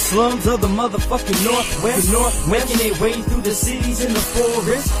slums of the motherfucking Northwest. Making their way through the cities in the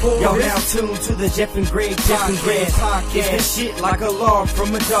forest. Y'all now tuned to the Jeff and Greg podcast. Get this shit like a log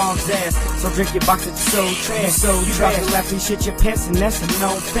from a dog's ass. So drink your box at your soul trash. You drop the laugh and shit your pants, and that's a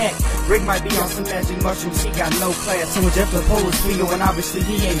known fact. Greg might be on some magic mushrooms, he got no class. So when Jeff the Polish Leo, and obviously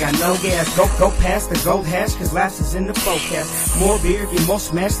he ain't got no gas. Go past the gold hash, cause laughs is in the forecast. More beer, get more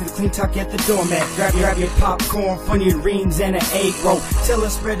smashed than clean talk at the doormat. Grab your popcorn, funny rings, and an egg roll. Tell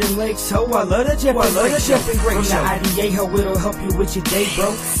us spreading legs, ho, I love the Jeff and Greg show. From the IDA, ho, it'll help you with your day,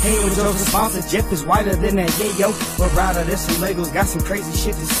 bro. Hanging with Joe's sponsor, Jeff is whiter than that yayo. But rather, there's some Legos, got some crazy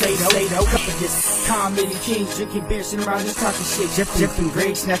shit to say, though. Cup of this comedy kings, drinking beer, sitting around just talking shit. Jeff and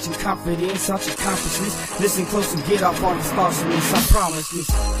Greg snatching confidence out your accomplishments. Listen close and get off all the sponsorships, I promise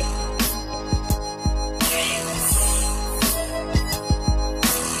this.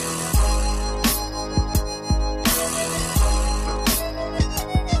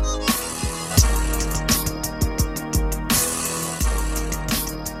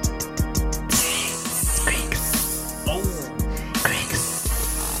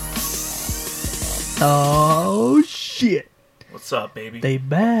 Oh shit! What's up, baby? They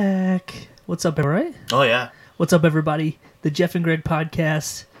back. What's up, right? Oh yeah. What's up, everybody? The Jeff and Greg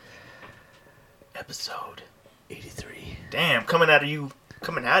podcast, episode 83. Damn, coming out of you.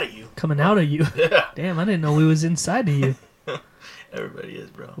 Coming out of you. Yeah. Damn, I didn't know we was inside of you. Everybody is,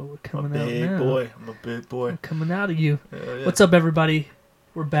 bro. Well, we're coming I'm a big out now. boy. I'm a big boy. We're coming out of you. Yeah. What's up, everybody?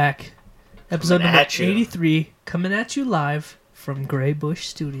 We're back. Episode Coming number at you. 83, coming at you live from Gray Bush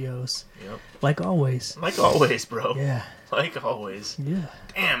Studios. Yep. Like always. Like always, bro. Yeah. Like always. Yeah.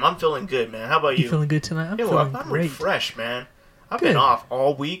 Damn, I'm feeling good, man. How about you? You feeling good tonight? I'm Yeah, feeling I'm great. refreshed, man. I've Good. been off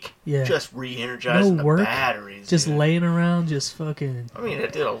all week. Yeah. Just re-energizing No work, the batteries. Just dude. laying around, just fucking... I mean, I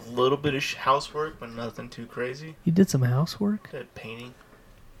did a little bit of housework, but nothing too crazy. You did some housework? Did painting.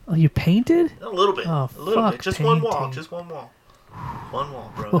 Oh, you painted? A little bit. Oh, a little fuck bit. Just one wall. painting. Just one wall. One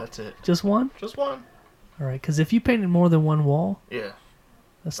wall, bro. That's it. Just one? Just one. All right, because if you painted more than one wall, Yeah.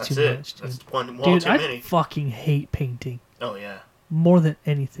 that's That's too it. much, dude. That's one wall Dude, too I many. fucking hate painting Oh, yeah. more than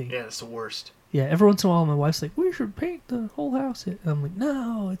anything. Yeah, that's the worst. Yeah, every once in a while my wife's like, we should paint the whole house. And I'm like,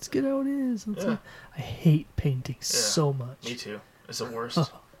 no, it's good how it is. It's Yeah. like, I hate painting so much. Me too. It's the worst.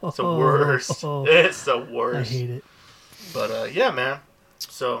 Oh, It's the worst. oh, It's the I worst. hate it. But, yeah, man.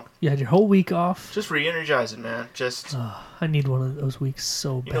 So, You had your whole week off. just re-energizing, man. Just, I need one of those weeks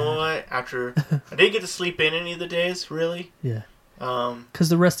so you bad. know what? After, I didn't get to sleep in any of the days, really. Yeah. Um, Because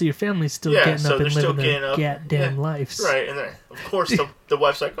the rest of your family's still Yeah, getting so up they're and still living getting their up. goddamn Yeah. lives. right. And then, of course, the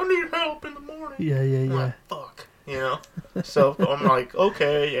wife's like, I need help in the morning. Yeah, I'm yeah. like, fuck. You know? So, I'm like,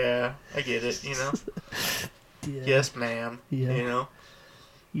 okay, yeah, I get it, you know? Yeah. Yes, ma'am. Yeah. You know?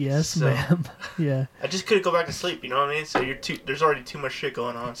 Yes, So- ma'am. Yeah. I just couldn't go back to sleep, you know what I mean? So there's already too much shit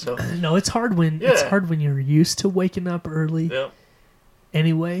going on, so. No, it's hard when Yeah. you're used to waking up early Yep.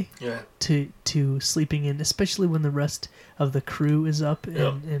 anyway Yeah. to sleeping in, especially when the rest of the crew is up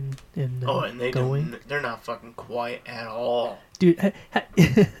Yep. and Oh, and going. they're not fucking quiet at all. Dude,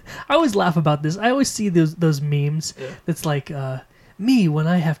 I always laugh about this. I always see those memes. Yeah. That's like me when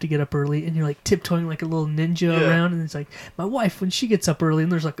I have to get up early, and you're like tiptoeing like a little ninja Yeah. around, and it's like my wife when she gets up early,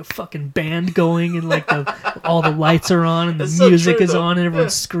 and there's like a fucking band going, and like all the lights are on, and the That's so music true, is though. on, and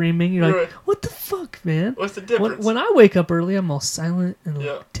everyone's Yeah. screaming. You're like, Right. what the fuck, man? What's the difference? When I wake up early, I'm all silent and like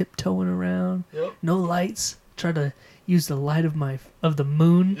Yeah. tiptoeing around. Yep. No lights. Try to use the light of the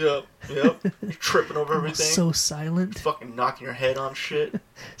moon. Yep. You're tripping over I'm everything. so silent. Fucking knocking your head on shit.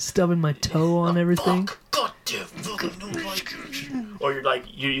 Stubbing my toe on everything. Fuck. Goddamn fucking no light. Or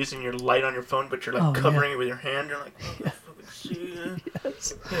you're using your light on your phone, but you're like Oh, covering it with your hand. You're like, oh, I fucking see it.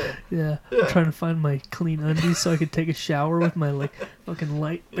 Yes. Yeah. Yeah. I'm trying to find my clean undies so I could take a shower with my like fucking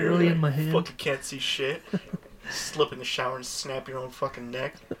light barely You're in my like, hand. Fucking can't see shit. Slip in the shower and snap your own fucking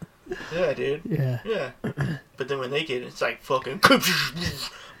neck. Yeah, dude. Yeah. Yeah. But then when they get it, it's like fucking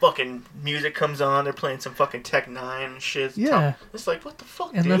fucking music comes on. They're playing some fucking Tech 9 and shit. Yeah. It's like, what the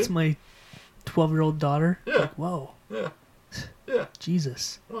fuck, And dude? that's my 12-year-old daughter. Yeah. Like, whoa. Yeah. Yeah.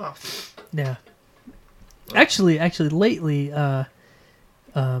 Jesus. Wow. Yeah. Actually, lately,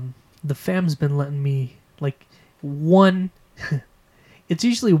 the fam's been letting me like one. It's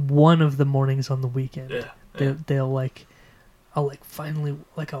usually one of the mornings on the weekend. Yeah. They'll like, I'll like finally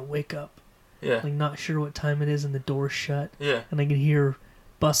like I'll wake up, Yeah. like not sure what time it is and the door's shut, Yeah. and I can hear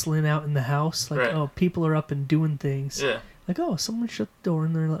bustling out in the house like, Right. oh, people are up and doing things. Yeah. Like, oh, someone shut the door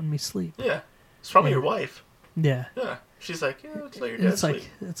and they're letting me sleep. Yeah. It's probably Yeah. your wife. Yeah. Yeah. She's like, yeah, let's let your And dad it's sleep.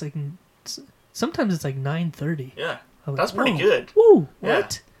 like sometimes it's like 9:30. Yeah. I'm like, That's pretty whoa, good. Whoa, Yeah.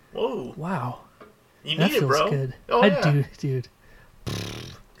 what? Whoa. Wow. You That need it, feels bro. good. Oh, I yeah. do, dude.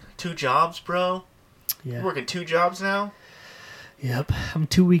 2 jobs, bro. Yeah. You're working 2 jobs now. Yep. I'm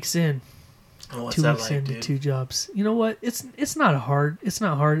 2 weeks in. Oh, what's 2 that weeks like, into dude? 2 jobs. You know what? It's not hard. It's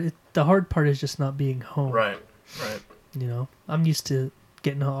not hard. The hard part is just not being home. Right. You know, I'm used to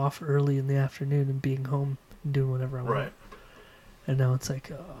getting off early in the afternoon and being home and doing whatever I want. Right. And now it's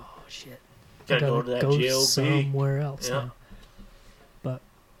like, oh shit, Gotta go to that JOB. somewhere else Yeah. now. But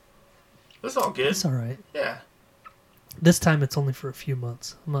That's all good. it's all right. Yeah. This time it's only for a few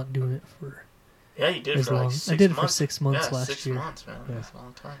months. I'm not doing it for Yeah, you did it as for long. like 6 months. I did it for 6 months yeah, last 6 year. months, man. Yeah. That's a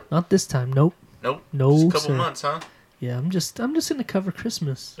long time. Not this time. Nope. Nope. No, Just a couple sir. months, huh? Yeah, I'm just gonna cover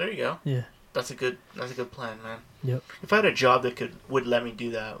Christmas. There you go. Yeah. That's a good plan, man. Yep. If I had a job that would let me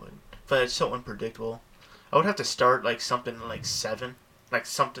do that, if it's so unpredictable, I would have to start like something like 7, like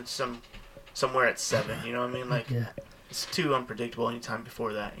somewhere at 7. You know what I mean? Like Yeah. it's too unpredictable anytime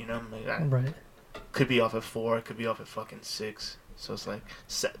before that. You know, like I Right. could be off at 4, it could be off at fucking 6. So it's like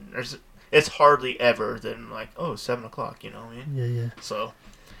it's hardly ever then like 7 o'clock. You know what I mean? Yeah. Yeah. So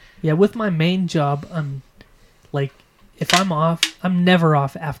Yeah. With my main job, I'm like, if I'm off, I'm never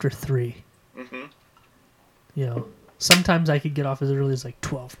off after 3. mm-hmm. You know, sometimes I could get off as early as like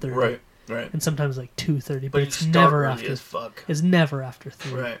 12:30. right. And sometimes like 2:30, But but you it's start never early after. as fuck. It's never after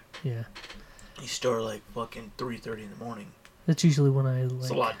 3. Right. Yeah. You start like fucking 3:30 in the morning. That's usually when I like. It's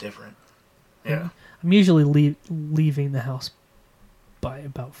a lot different. Yeah. I'm usually leaving the house by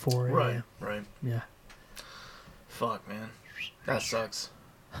about 4 a.m. Right. Right. Yeah. Fuck, man. That sucks.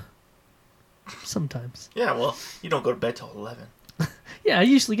 Sometimes. Yeah, well, you don't go to bed till 11. Yeah, I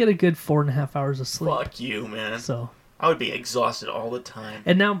usually get a good 4.5 hours of sleep. Fuck you, man. So. I would be exhausted all the time.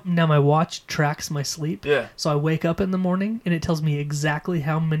 And now my watch tracks my sleep. Yeah. So I wake up in the morning and it tells me exactly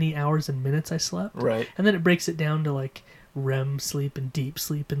how many hours and minutes I slept. Right. And then it breaks it down to like REM sleep and deep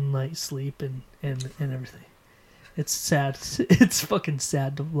sleep and light sleep and everything. It's sad. It's fucking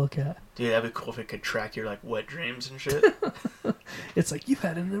sad to look at. Dude, that'd be cool if it could track your like wet dreams and shit. It's like, you've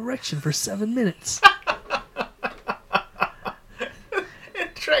had an erection for 7 minutes.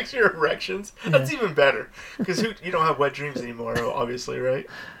 It tracks your erections. That's even better. Because you don't have wet dreams anymore, obviously, right?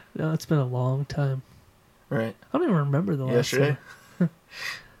 No, it's been a long time. Right. I don't even remember the last Yesterday? time.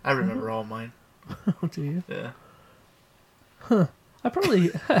 I remember all mine. Oh, do you? Yeah. I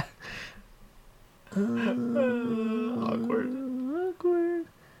probably... Awkward. Awkward.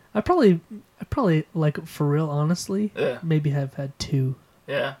 I probably, like, for real, honestly, Yeah. maybe have had 2.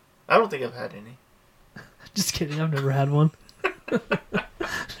 Yeah. I don't think I've had any. Just kidding, I've never had one.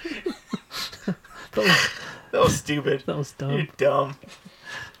 That was stupid. That was You're dumb. dumb.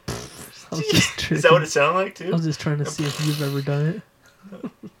 I was just tricking. Is that what it sounded like, I too? was just trying to see if you've ever done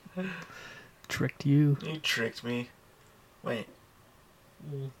it. Tricked you. You tricked me. Wait.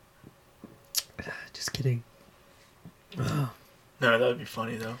 Just kidding. No, that would be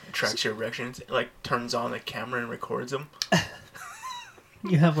funny, though. It tracks your erections. It, like, turns on the camera and records them.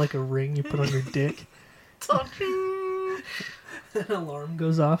 You have like a ring you put on your dick. Touching. An alarm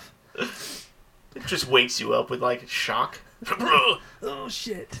goes off. It just wakes you up with, like, a shock. Oh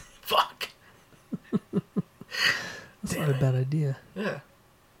shit. Fuck. That's not a bad idea. Yeah.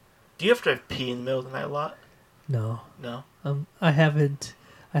 Do you have to pee in the middle of the night a lot? No. No. I haven't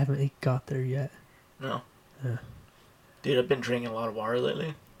got there yet. No. Yeah. Dude, I've been drinking a lot of water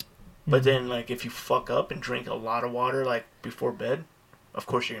lately. But then, like, if you fuck up and drink a lot of water, like, before bed, of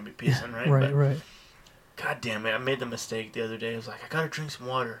course you're going to be pissing, right? Right, But, right. God damn it, I made the mistake the other day. I was like, I gotta drink some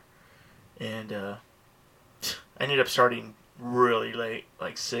water. And, I ended up starting really late,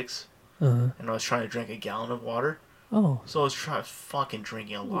 like 6. Uh-huh. And I was trying to drink a gallon of water. Oh. So I was fucking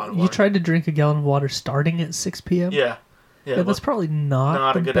drinking a lot of You water. tried to drink a gallon of water starting at 6 p.m.? Yeah. Yeah, that's probably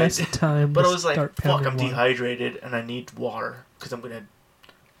not a the good best idea. time But to I was like, start fuck, pounding I'm water. dehydrated and I need water. Because I'm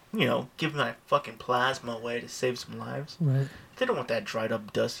gonna, give my fucking plasma away to save some lives. Right. They don't want that dried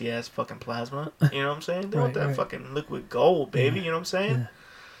up, dusty ass fucking plasma. You know what I'm saying? They want Right, that right. fucking liquid gold, baby. Yeah. You know what I'm saying? Yeah.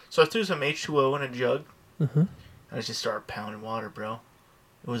 So I threw some H2O in a jug. Uh-huh. And I just started pounding water, bro.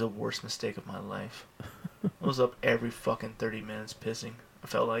 It was the worst mistake of my life. I was up every fucking 30 minutes pissing. I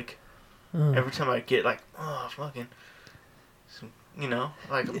felt like. Every time I get like, fucking,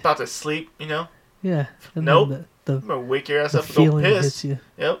 like I'm about to sleep, Yeah. And Nope. then I'm gonna wake your ass the up and go feeling piss. hits you.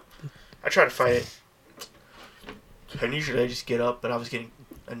 Yep. I try to fight it. And usually I just get up, but I was getting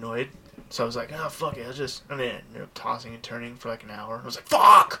annoyed. So I was like, fuck it. I ended up tossing and turning for like an hour. I was like,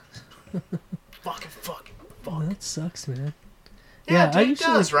 fuck! fuck. That sucks, man. Yeah, Yeah, dude, I it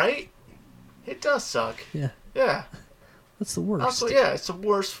usually- does, right? It does suck. Yeah. Yeah. That's the worst. Also, yeah, it's the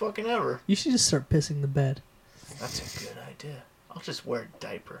worst fucking ever. You should just start pissing the bed. That's a good idea. I'll just wear a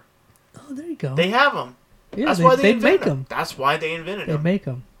diaper. Oh, there you go. They have them. yeah, That's they, why they invented make them. That's why they invented They them. make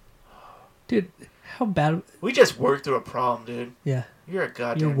them. Dude, how bad... We just worked through a problem, dude. Yeah. You're a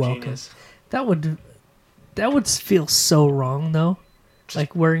goddamn You're welcome. genius. That would feel so wrong, though.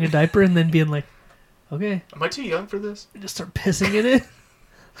 Like wearing a diaper and then being like, okay. Am I too young for this? Just start pissing in it.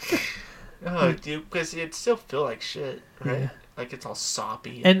 Oh, dude, because it'd still feel like shit, right? Yeah. Like it's all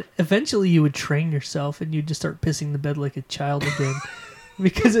soppy. And eventually you would train yourself and you'd just start pissing the bed like a child again.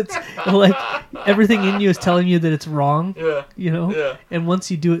 Because it's like everything in you is telling you that it's wrong, Yeah. you know? Yeah. And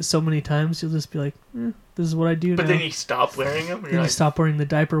once you do it so many times, you'll just be like, this is what I do But now. then you stop wearing them. And Then you're you like, stop wearing the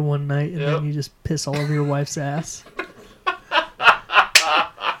diaper one night and Yep. then you just piss all over your wife's ass.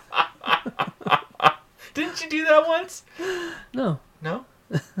 didn't you do that once? No. No?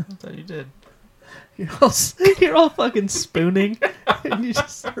 I thought you did. You're all fucking spooning and you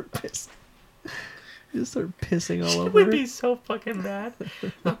just start pissing. You just start pissing all It over would her. be so fucking bad.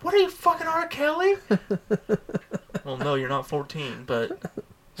 Like, what are you, fucking R. Kelly? Well, no, you're not 14, but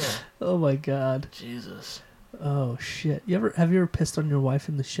yeah. Oh my god. Jesus. Oh shit. Have you ever pissed on your wife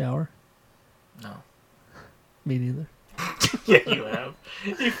in the shower? No. Me neither. Yeah, you have.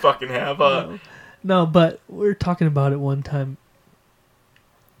 You fucking have. No, but we were talking about it one time.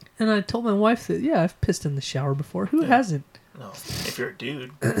 And I told my wife that, yeah, I've pissed in the shower before. Who hasn't? No. If you're a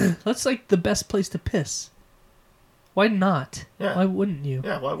dude. That's like the best place to piss. Why not? Yeah. Why wouldn't you?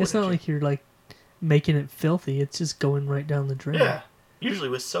 Yeah, why wouldn't It's not you? like you're like making it filthy. It's just going right down the drain. Yeah. Usually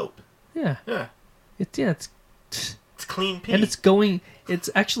with soap. Yeah. Yeah. It's It's clean pee. and it's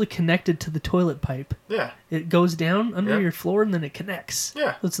actually connected to the toilet pipe. Yeah. It goes down under Yeah. your floor and then it connects.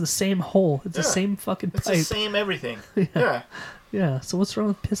 Yeah. It's the same hole. It's the Yeah. same fucking It's pipe. the same everything. Yeah. Yeah. Yeah. So what's wrong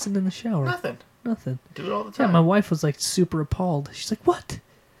with pissing in the shower? Nothing. Nothing. Do it all the Yeah, time. my wife was like super appalled. She's like, "What?"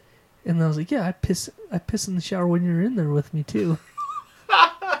 And I was like, "Yeah, I piss in the shower when you're in there with me too."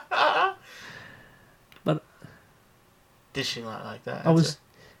 But Did she not like that? I was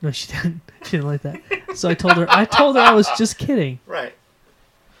no, she didn't. She didn't like that. So I told her I was just kidding. Right.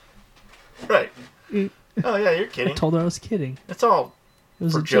 Right. I Oh, yeah, you're kidding. told her I was kidding. It's all It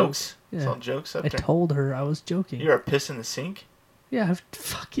was for a joke. jokes. It's Yeah. all jokes up I there. told her I was joking. You're a piss in the sink? Yeah,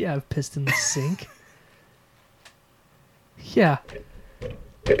 I've pissed in the sink. Yeah.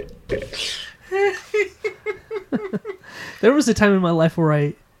 There was a time in my life where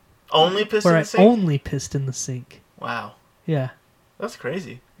I Only piss in where the I sink? only pissed in the sink. Wow. Yeah. That's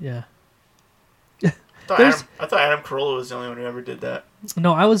crazy. Yeah. I There's- thought Adam Carolla was the only one who ever did that.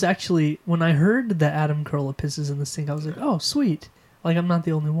 No, I was actually when I heard that Adam Carolla pisses in the sink, I was like, "Oh, sweet! Like I'm not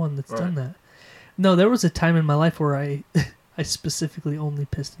the only one that's done that." No, there was a time in my life where I, I specifically only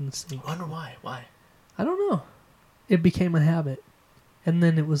pissed in the sink. I wonder why. Why? I don't know. It became a habit, and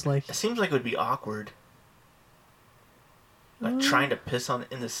then it was like, It seems like it would be awkward. Like trying to piss on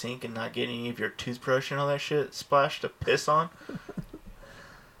in the sink and not getting any of your toothbrush and all that shit splashed to piss on.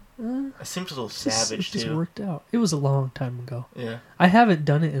 It seems a little it savage just too. worked out. It was a long time ago. Yeah. I haven't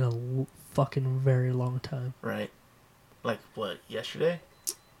done it in a fucking very long time. Right. Like what? Yesterday?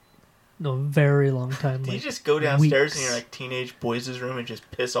 No, very long time. Do you like just go downstairs in weeks. your like teenage boys' room and just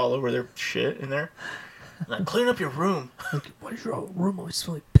piss all over their shit in there? Like clean up your room. Like, why does your room always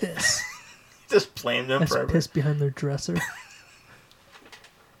smell like piss? Just blame them I forever. piss behind their dresser.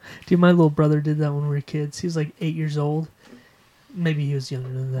 Dude, my little brother did that when we were kids. He was like 8 years old. Maybe he was younger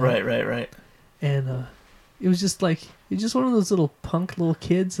than that. Right. And it was just like, he was just one of those little punk little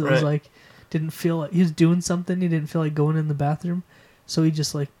kids that was Right. like, didn't feel like, he was doing something. He didn't feel like going in the bathroom. So he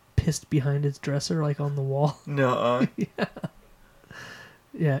just like pissed behind his dresser, like on the wall. No.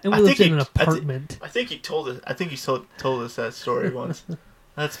 Yeah. And I we lived think in he- an apartment. I think you told us. I think you told us that story once.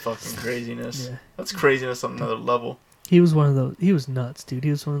 That's fucking craziness. Yeah. That's craziness on another level. He was one of those, he was nuts, dude. He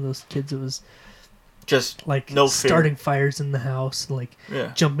was one of those kids that was Just like no fear. starting fires in the house, like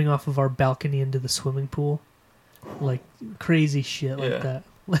Yeah. jumping off of our balcony into the swimming pool, like crazy shit like Yeah.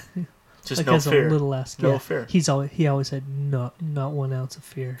 that. Just like no as fear. a little ass No yeah. fear. He always had not 1 ounce of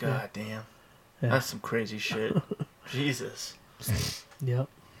fear. God damn. Yeah. That's some crazy shit. Jesus. Yep.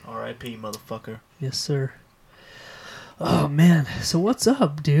 R.I.P. motherfucker. Yes, sir. Oh man. So what's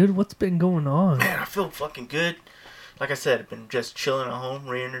up, dude? What's been going on? Man, I feel fucking good. Like I said, I've been just chilling at home,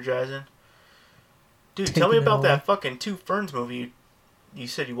 re-energizing. Dude, tell me Taking it about all that in. fucking Two Ferns movie. You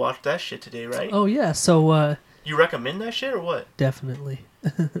said you watched that shit today, right? Oh yeah. So You recommend that shit or what? definitely.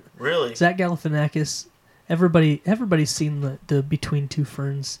 Really? Zach Galifianakis. Everybody's seen the Between Two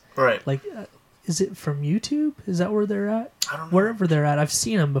Ferns. Right. Like, is it from YouTube? Is that where they're at? I don't know. Wherever they're at, I've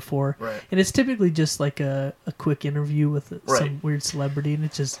seen them before. Right. And it's typically just like a quick interview with Right. some weird celebrity, and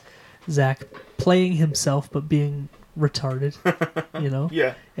it's just Zach playing himself but being retarded, you know?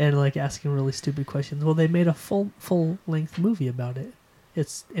 Yeah. And like asking really stupid questions. Well, they made a full length movie about it.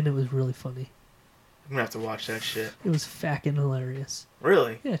 And it was really funny. I'm gonna have to watch that shit. It was fucking hilarious.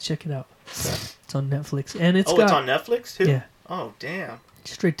 Really? Yeah, check it out. It's on Netflix, and it's it's on Netflix too. Yeah. Oh damn.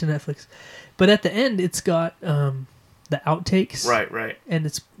 Straight to Netflix. But at the end, it's got the outtakes. Right. And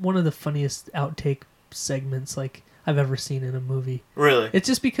it's one of the funniest outtake segments like I've ever seen in a movie. Really? It's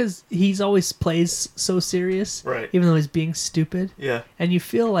just because he's always plays so serious, Right. even though he's being stupid. Yeah. And you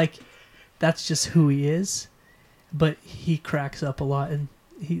feel like that's just who he is, but he cracks up a lot, and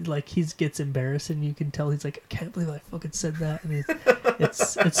he gets embarrassed, and you can tell he's like, I can't believe I fucking said that. And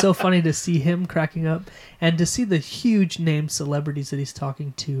it's so funny to see him cracking up, and to see the huge name celebrities that he's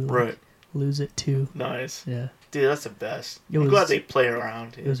talking to, like, lose it too. Nice. Yeah. Dude, that's the best. It I'm was- glad they play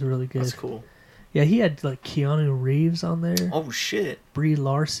around. Dude. It was really good. That's cool. Yeah, he had like Keanu Reeves on there, Oh shit. Brie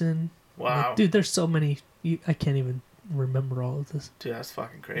Larson. Wow. Like, dude, there's so many. I can't even remember all of this Dude, that's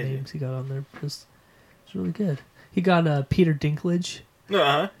fucking crazy. names he got on there. It's really good. He got Peter Dinklage.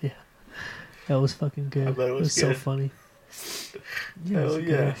 Uh-huh. That was fucking good. I bet it was so good. funny. Yeah, it was Hell a yeah.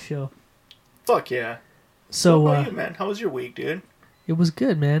 good show. Fuck yeah. So what about you, man? How was your week, dude? it was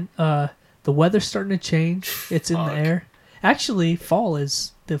good, man. The weather's starting to change. It's in the Fuck. air. Actually, the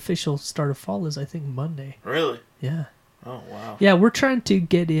official start of fall is I think Monday. Really? Yeah. Oh wow. Yeah, we're trying to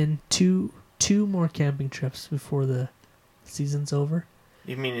get in two more camping trips before the season's over.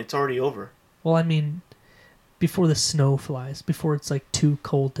 You mean it's already over? Well, I mean, before the snow flies, before it's like too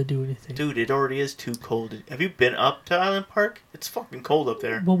cold to do anything. Dude, it already is too cold. Have you been up to Island Park? It's fucking cold up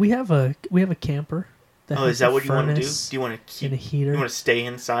there. Well, we have a camper. Oh, has is that a what you want to do? furnace Do you want to and a keep? heater? You want to stay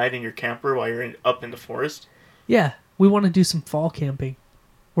inside in your camper while you're up in the forest? Yeah, we want to do some fall camping,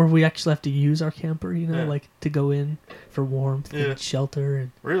 where we actually have to use our camper, Yeah. like to go in for warmth Yeah. and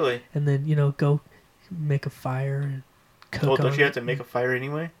shelter, Really? and then go make a fire and cook. Well, don't on you it. have to make a fire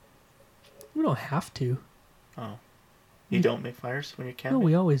anyway? We don't have to. Oh. You don't make fires when you're camping? No,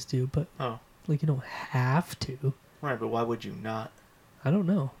 we always do, but Oh. like you don't have to. Right, but why would you not? I don't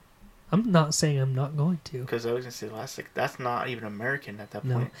know. I'm not saying I'm not going to. Because I was going to say, that's not even American at that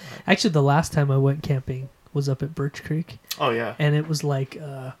No. point. Actually, the last time I went camping was up at Birch Creek, Oh, yeah. and it was like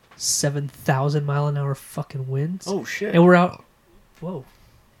 7,000 mile an hour fucking winds. Oh, shit. And we're out. Whoa,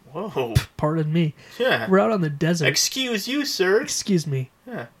 Whoa. pardon me. Yeah. We're out on the desert. Excuse you, sir. Excuse me.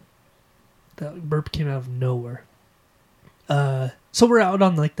 Yeah. That burp came out of nowhere. So we're out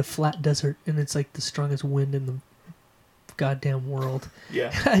on like the flat desert, and it's like the strongest wind in the goddamn world.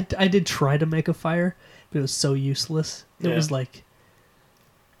 Yeah. I did try to make a fire, but it was so useless. It Yeah. was like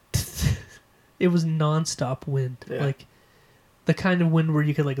it was nonstop wind, Yeah. like the kind of wind where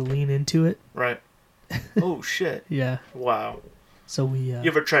you could like lean into it. Right. Oh, shit. Yeah. Wow. So we You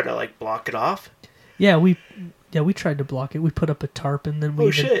ever try to, like, block it off? we tried to block it. We put up a tarp, and then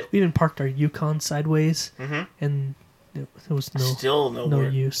we even parked our Yukon sideways, Mm-hmm. and there was no Still no nowhere.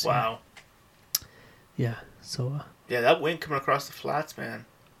 use. Wow. Yeah. So Yeah, that wind coming across the flats, man.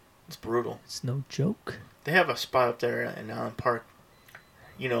 It's brutal. it's no joke. They have a spot up there in Allen Park,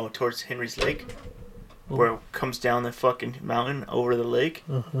 towards Henry's Lake, Well- where it comes down the fucking mountain over the lake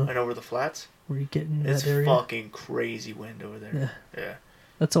Uh-huh. and over the flats. Were you getting It's that area? fucking crazy wind over Yeah. there. Yeah.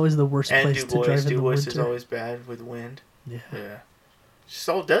 That's always the worst And place to drive in the Dubois is winter. always bad with wind. Yeah. Yeah. It's just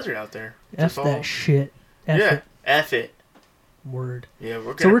all desert out there. F Just that all- shit. F yeah. it. F it. Word. Yeah,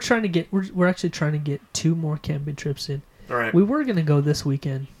 we're So gonna. we're trying to get we're actually trying to get 2 more camping trips in. all right. We were gonna go this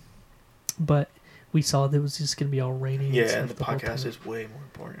weekend, but we saw that it was just gonna be all rainy. Yeah, stuff and the whole podcast time. is way more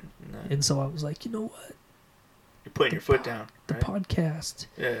important than that. And so I was like, you know what? You're putting your foot down. The Right? podcast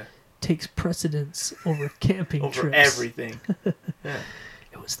Yeah. takes precedence over camping Over trips. everything. Yeah.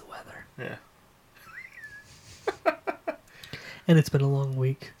 It was the weather, Yeah. and it's been a long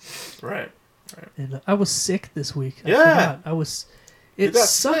week. Right. And I was sick this week. I Yeah. forgot. I was. It got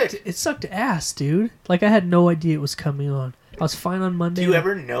sucked. sick. It sucked ass, dude. Like I had no idea it was coming on. I was fine on Monday. Do you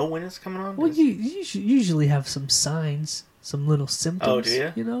ever know when it's coming on? Well, you usually have some signs, some little symptoms. Oh, do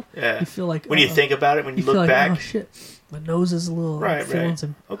you? You know. Yeah. You feel like When you uh-oh. think about it, when you feel look like, back oh shit, my nose is a little Right, feeling right.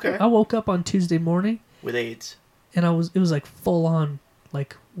 some. Okay. I woke up on Tuesday morning with AIDS. and it was like full on,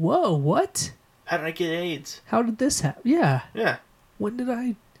 like whoa, what? How did I get AIDS? How did this happen? Yeah. Yeah. When did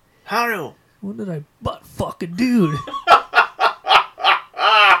I butt fuck a dude?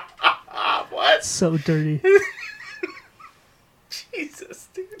 What? So dirty. Jesus,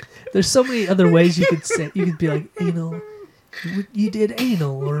 dude. There's so many other ways you could say. You could be like anal. You did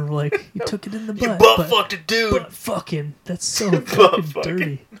anal, or like you took it in the butt. You butt but fucked a dude. butt fucking. That's so fucking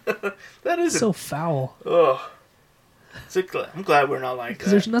dirty. That is So foul. Ugh. I'm glad we're not like Because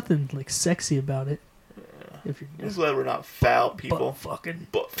that. there's nothing like sexy about it. If you're I'm just glad we're not foul butt people. fucking.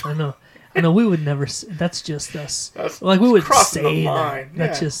 Butt I know. No, we would never. That's just us. That's Like we would crossing say the line. that.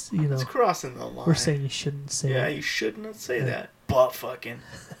 That's Yeah. just It's crossing the line. We're saying you shouldn't say Yeah, it. you shouldn't say that. Butt fucking.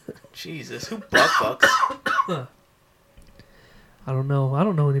 Jesus, who butt fucks? I don't know. I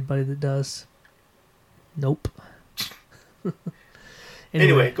don't know anybody that does. Nope.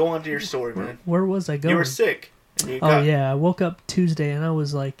 Anyway, go on to your story, man. Where was I going? You were sick. And you Oh got, yeah, I woke up Tuesday and I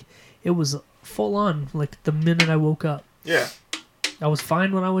was like, it was full on. Like the minute I woke up, Yeah. I was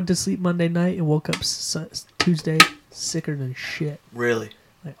fine when I went to sleep Monday night and woke up Tuesday sicker than shit. Really?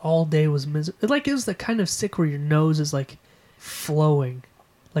 Like all day was miserable. Like it was the kind of sick where your nose is like flowing,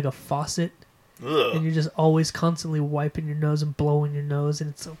 like a faucet, and Ugh. you're just always constantly wiping your nose and blowing your nose,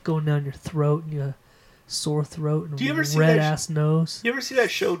 and it's going down your throat, and you have a sore throat and Do you ever see red that ass nose. You ever see that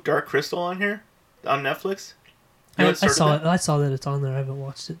show Dark Crystal on here? On Netflix? You know I what started saw that? it. I saw that it's on there. I haven't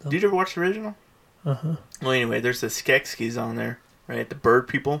watched it though. Did you ever watch the original? Uh-huh. Well, anyway, there's the Skeksis on there, right? The bird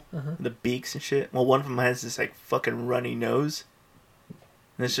people, Uh-huh. the beaks and shit. Well, one of them has this like fucking runny nose,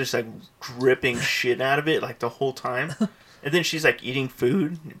 and it's just like dripping shit out of it like the whole time. And then she's like eating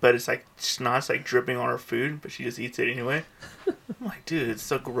food, but it's like snot's like dripping on her food, but she just eats it anyway. I'm like, dude, it's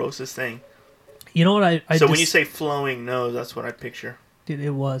the grossest thing. You know what I So when you say flowing nose, that's what I picture. Dude, it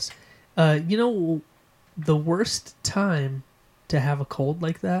was. You know, the worst time to have a cold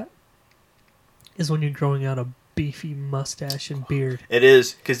like that is when you're growing out a beefy mustache and beard. It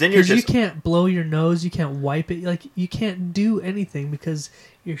is, because then you're Because just you can't blow your nose, you can't wipe it, like you can't do anything because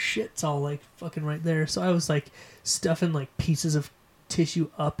your shit's all like fucking right there. So I was like stuffing like pieces of tissue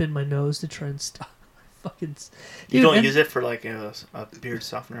up in my nose to try and stop. Fucking. you Dude, don't and- use it for like a beard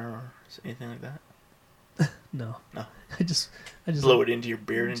softener or anything like that. No. No. I just Blow it into your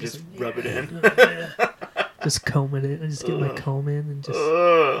beard and just like, rub it in. just comb it in. I just get my Ugh. comb in and just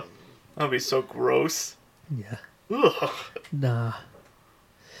Ugh. That'd be so gross. yeah. Ugh. Nah.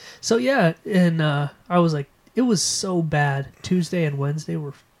 So yeah, and I was like, it was so bad. Tuesday and Wednesday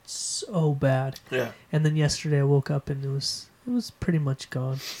were so bad, Yeah. and then yesterday I woke up and it was pretty much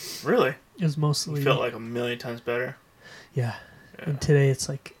gone. Really? It was mostly You felt like a million times better. yeah. Yeah. And today it's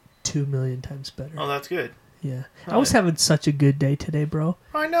like 2 million times better. Oh, that's good. Yeah, Oh, I was yeah. having such a good day today, bro.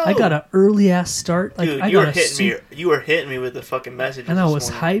 I know. I got an early ass start. Like Dude, I you got were a hitting me. You were hitting me with the fucking messages. and I this was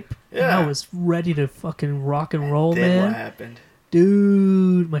morning. hype. And I Yeah. was ready to fucking rock and roll, Then man. what happened?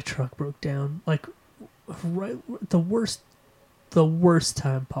 Dude, my truck broke down. Like, right, the worst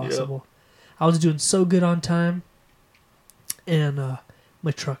time possible. I was doing so good on time, and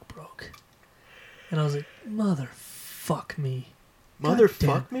my truck broke. And I was like, motherfuck me.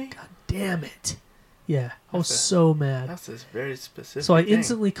 Motherfuck damn, me? God damn it. Yeah, I was That's a- so mad. That's a very specific So I thing.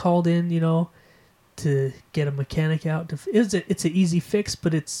 instantly called in, to get a mechanic out. It's an easy fix,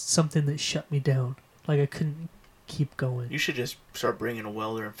 but it's something that shut me down. Like, I couldn't keep going. You should just start bringing a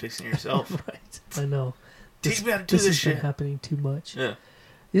welder and fixing it yourself. Right. I know. Teach me how to do This this has been shit. happening too much. Yeah.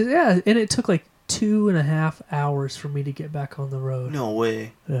 Yeah, and it took like 2.5 hours for me to get back on the road. No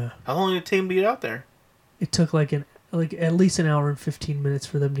way. Yeah. How long did it take me to get out there? It took like at least an hour and 15 minutes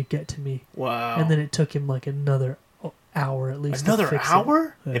for them to get to me. Wow. And then it took him like another hour at least. to Another fix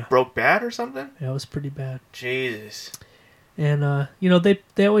hour? Yeah. It broke bad or something? Yeah, it was pretty bad. Jesus. And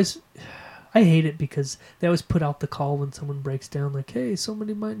they always, I hate it because they always put out the call when someone breaks down, like, hey,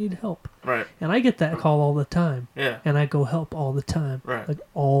 somebody might need help. Right. And I get that call all the time. Yeah. And I go help all the time. Right. Like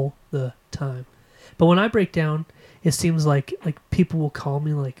all the time. But when I break down, it seems like people will call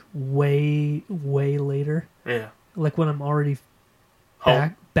me like way, way later. Yeah. Like when I'm already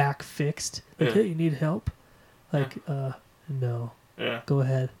Home. back fixed. Like, Yeah. hey, you need help? Like, no. Yeah. Go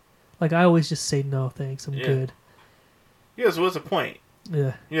ahead. Like I always just say no, thanks. I'm Yeah. good. Yeah, so what's the point?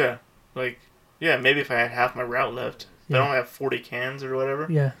 Yeah. Yeah. Like, yeah, maybe if I had half my route left. But Yeah. I only have 40 cans or whatever.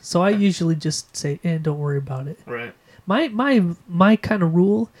 Yeah. So I usually just say, don't worry about it. Right. My kind of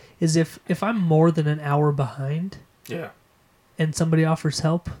rule is if I'm more than an hour behind Yeah. and somebody offers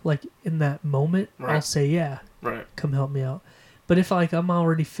help, like in that moment, Right. I'll say, yeah, Right. come help me out. But if like I'm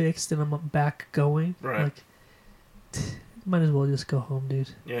already fixed and I'm back going, Right. like might as well just go home, dude.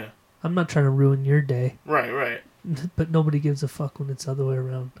 Yeah. I'm not trying to ruin your day, Right, right. but nobody gives a fuck when it's the other way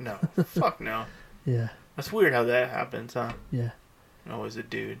around. No. Fuck no. Yeah, That's weird how that happens, huh? yeah, You're always a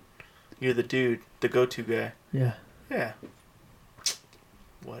dude. You're the dude, the go-to guy. yeah. Yeah.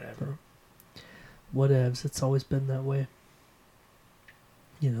 Whatever. Whatevs. It's always been that way.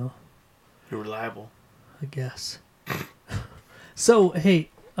 You're reliable. I guess. So hey,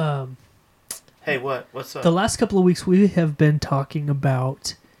 Hey, what? What's up? the last couple of weeks we have been talking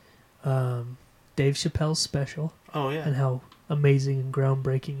about Dave Chappelle's special Oh, yeah. and how amazing and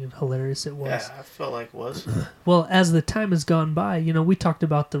groundbreaking and hilarious it was. Yeah, I felt like it was. Well, as the time has gone by, you know, we talked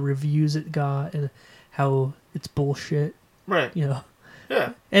about the reviews it got and how it's bullshit, Right. you know.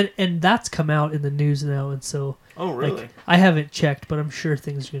 Yeah. And that's come out in the news now, and so Oh, really? like, I haven't checked, but I'm sure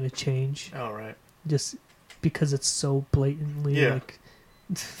things are going to change Oh, right. just because it's so blatantly like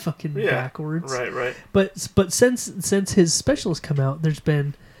fucking backwards. Right, right. But since his special has come out, there's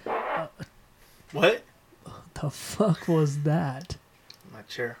been What? the fuck was that? My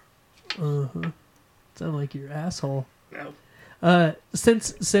chair. Uh-huh. Sound like your asshole. No.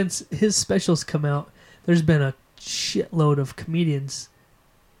 Since his specials come out, there's been a shitload of comedians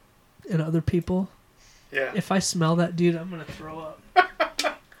and other people. Yeah. If I smell that, dude, I'm gonna throw up.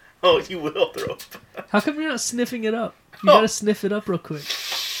 Oh, you will throw up. How come you're not sniffing it up? You gotta sniff it up real quick.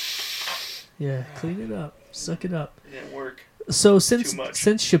 Yeah, clean it up. Suck it up. It didn't work. So since Too much.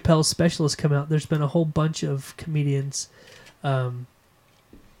 Chappelle's special has come out, there's been a whole bunch of comedians that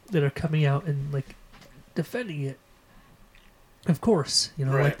are coming out and like defending it. Of course, you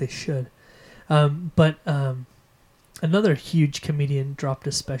know, Right. like they should. But another huge comedian dropped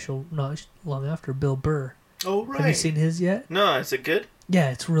a special not long after, Bill Burr. Oh, right. Have you seen his yet? No, is it good?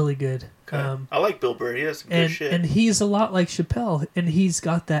 Yeah, it's really good. Okay. I like Bill Burr. He has some good shit. And he's a lot like Chappelle, and he's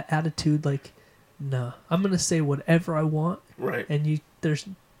got that attitude like, nah, I'm gonna say whatever I want, right. and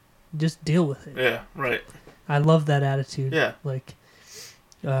just deal with it. Yeah, right. I love that attitude. Yeah. Like,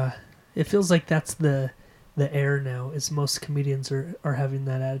 it feels like that's the air now. Is most comedians are having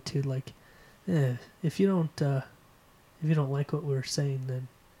that attitude. Like, if you don't like what we're saying, then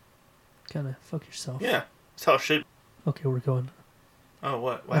kind of fuck yourself. Yeah, that's how it should. Okay, we're going. Oh,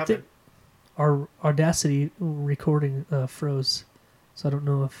 what? What I happened? think our Audacity recording froze, so I don't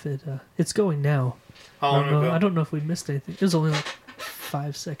know if it's going now. How long ago? I don't know if we missed anything. It was only like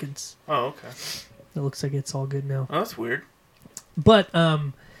 5 seconds. Oh, okay. It looks like it's all good now. Oh, that's weird. But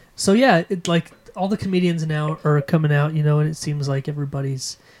so yeah, it like all the comedians now are coming out, you know, and it seems like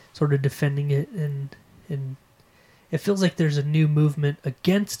everybody's sort of defending it, and it feels like there's a new movement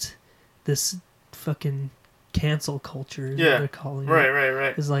against this fucking cancel culture. Is what they're calling it.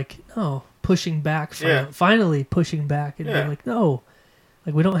 Right. Is like, oh, pushing back, Yeah. finally pushing back, and being like, no,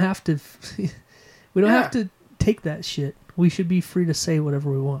 like we don't have to, we don't have to take that shit. We should be free to say whatever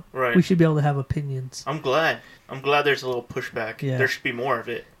we want. Right. We should be able to have opinions. I'm glad there's a little pushback. Yeah. There should be more of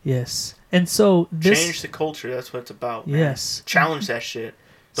it. Yes. And so this... Change the culture. That's what it's about, man. Yes. Challenge that shit.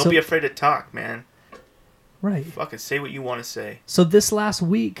 Don't be afraid to talk, man. Right. Fucking say what you want to say. So this last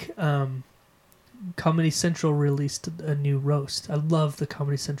week, Comedy Central released a new roast. I love the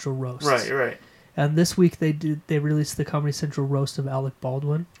Comedy Central roast. Right. And this week they released the Comedy Central roast of Alec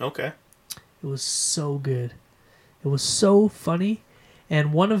Baldwin. Okay. It was so good. It was so funny.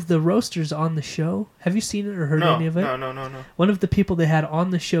 And one of the roasters on the show, have you seen it or heard any of it? No. One of the people they had on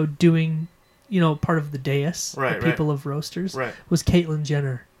the show doing, you know, part of the dais, Right, the people of roasters, Right. was Caitlyn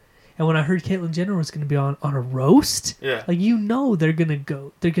Jenner. And when I heard Caitlyn Jenner was going to be on a roast, Yeah. like, you know, they're going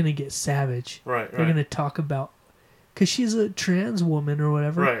to get savage. Right. They're going to talk about, because she's a trans woman or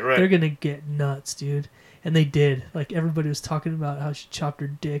whatever. Right. They're going to get nuts, dude. And they did. Like, everybody was talking about how she chopped her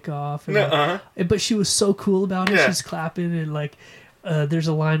dick off. And but she was so cool about it. Yeah. She's clapping. And, like, there's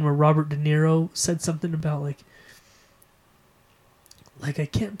a line where Robert De Niro said something about, like, I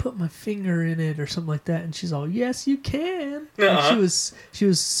can't put my finger in it or something like that. And she's all, yes, you can. And she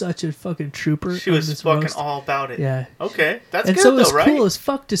was such a fucking trooper. She was fucking roast. all about it. Yeah. Okay. That's and good, so it was though, right? cool as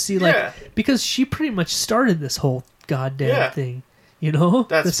fuck to see, like, Yeah. because she pretty much started this whole goddamn thing, you know?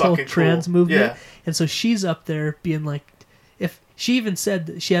 That's this whole fucking trans cool. movement. Yeah. And so she's up there being like, if she even said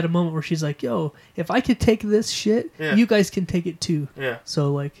that she had a moment where she's like, yo, if I could take this shit, you guys can take it too. Yeah.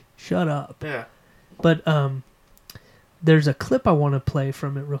 So, like, shut up. Yeah. But there's a clip I want to play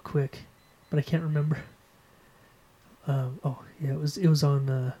from it real quick, but I can't remember. It was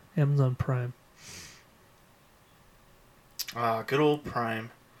on Amazon Prime. Good old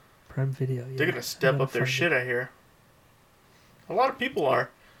Prime. Prime Video. Yeah. They're gonna step up their shit, I hear. A lot of people are.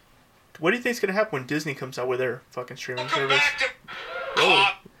 What do you think's gonna happen when Disney comes out with their fucking streaming service? Whoa.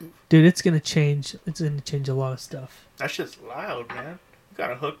 Dude, it's gonna change. It's gonna change a lot of stuff. That shit's loud, man. You got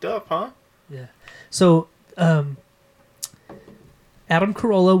it hooked up, huh? Yeah. So, Adam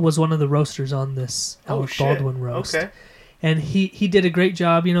Carolla was one of the roasters on this Alec Baldwin roast. Okay. And he did a great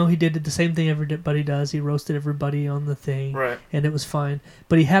job. You know, he did the same thing everybody does. He roasted everybody on the thing. Right. And it was fine.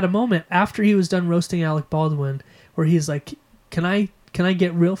 But he had a moment after he was done roasting Alec Baldwin where he's like, can I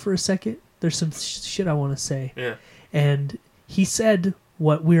get real for a second? There's some shit I want to say. Yeah. And he said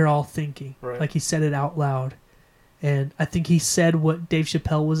what we're all thinking. Right. Like, he said it out loud. And I think he said what Dave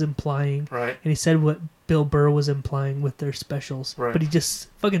Chappelle was implying. Right. And he said what Bill Burr was implying with their specials. Right. But he just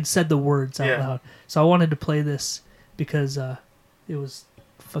fucking said the words out loud. So I wanted to play this because it was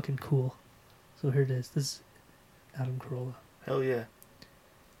fucking cool. So here it is. This is Adam Carolla. Hell yeah.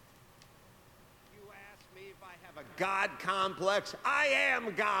 You ask me if I have a God complex. I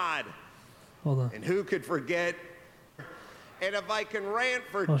am God. Hold on. And who could forget? And if I can rant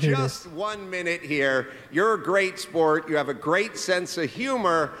for Here it just 1 minute here, you're a great sport. You have a great sense of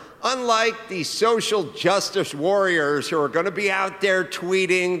humor, unlike these social justice warriors who are going to be out there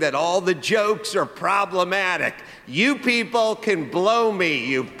tweeting that all the jokes are problematic. You people can blow me,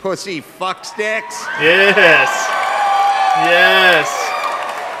 you pussy fucksticks. Yes. Yes.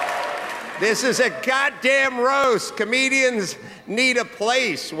 This is a goddamn roast. Comedians need a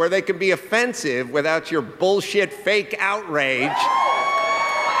place where they can be offensive without your bullshit fake outrage.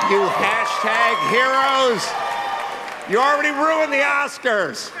 You hashtag heroes. You already ruined the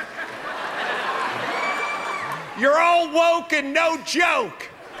Oscars. You're all woke and no joke.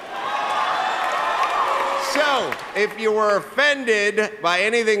 So, if you were offended by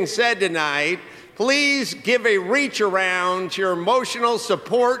anything said tonight, please give a reach around to your emotional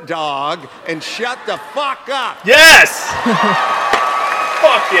support dog and shut the fuck up. Yes!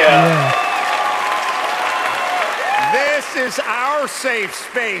 Fuck yeah. This is our safe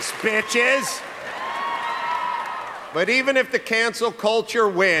space, bitches. But even if the cancel culture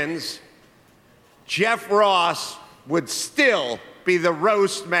wins, Jeff Ross would still be the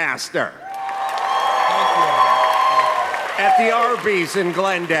roast master. At the Arby's in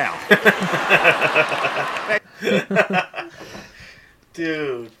Glendale.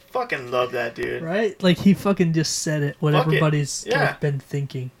 Dude, fucking love that dude. Right? Like he fucking just said it. What Fuck it. everybody's Yeah. like, been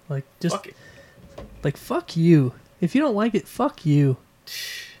thinking. Like just Fuck it. like fuck you. If you don't like it, fuck you.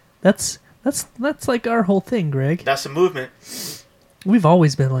 That's like our whole thing, Greg. That's a movement. We've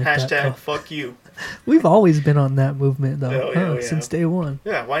always been like that. Hashtag Though. fuck you. We've always been on that movement though. Oh, yeah. Since day one.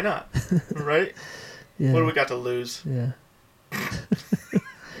 Yeah, why not? Right? Yeah. What do we got to lose? Yeah.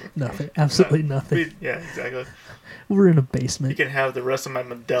 Nothing. Absolutely nothing. Yeah, exactly. We're in a You basement. can have the rest of my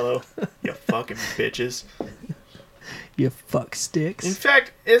Modelo, you fucking bitches. You fuck In sticks.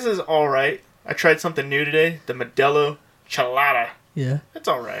 fact, this is alright. I tried something new today, the Modelo Chelada. Yeah. It's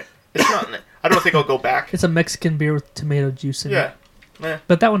alright. It's not. I don't think I'll go back. It's a Mexican beer with tomato juice in Yeah. it. Eh.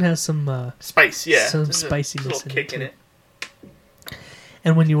 But that one has some Spice, yeah. Some There's spiciness a little in it, kick in too. it.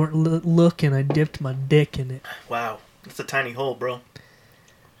 and when you weren't looking, I dipped my dick in it. Wow. It's a tiny hole, bro.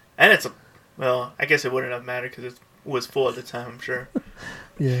 And it's a... Well, I guess it wouldn't have mattered because it was full at the time, I'm sure.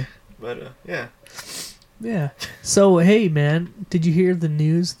 Yeah. But, yeah. Yeah. So, hey, man, did you hear the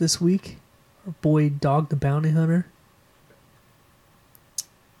news this week? Our boy Dog the Bounty Hunter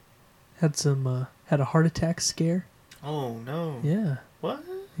had a heart attack scare. Oh, no. Yeah. What?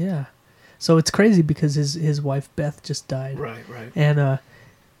 Yeah. So it's crazy because his wife Beth just died. Right, right. And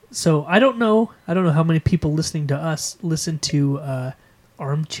so I don't know how many people listening to us listen to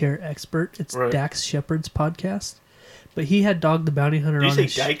Armchair Expert. It's Right. Dax Shepard's podcast. But he had Dog the Bounty Hunter Did on you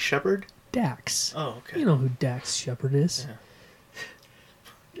his say Dyke Shepherd? Dax. Oh, okay. You know who Dax Shepard is. Yeah.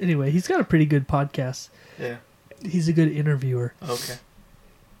 Anyway, he's got a pretty good podcast. Yeah. He's a good interviewer. Okay.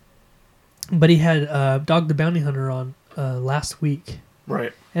 But he had Dog the Bounty Hunter on last week.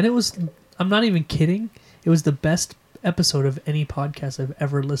 Right. And it was, I'm not even kidding, it was the best episode of any podcast I've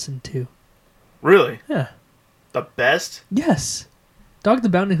ever listened to. Really? Yeah. The best? Yes. Dog the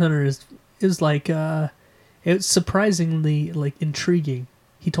Bounty Hunter is like, it's surprisingly like intriguing.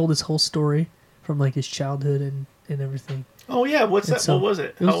 He told his whole story from like his childhood and everything. Oh, yeah. What's And that? so What was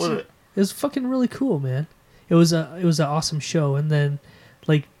it? it How was- was it? It was fucking really cool, man. It was an awesome show. And then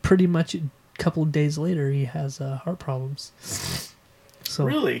like pretty much a couple of days later, he has heart problems. So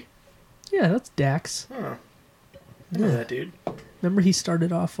Really? yeah, that's Dax. Huh. I know Yeah. that dude. Remember he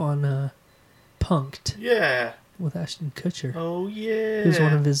started off on Punked Yeah. with Ashton Kutcher. Oh, yeah. He was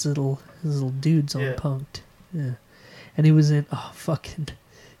one of his little dudes on Yeah. Punked. Yeah. And he was in fucking.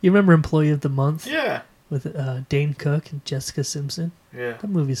 You remember Employee of the Month Yeah. with Dane Cook and Jessica Simpson? Yeah. That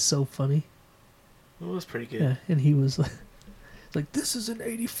movie's so funny. It was pretty good. Yeah, and he was like, "This is an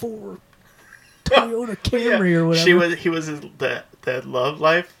 '84 Toyota Camry or whatever." He was the love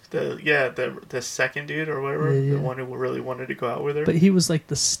life. The second dude or whatever. Yeah, yeah. The one who really wanted to go out with her. But he was like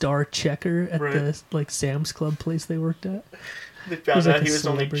the star checker at Right. the like Sam's Club place they worked at. They He found was like out a he was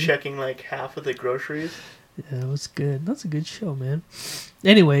only celebrity. checking like half of the groceries. Yeah, it was good. That's a good show, man.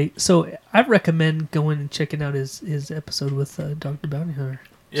 Anyway, so I recommend going and checking out his episode with Dog the Bounty Hunter.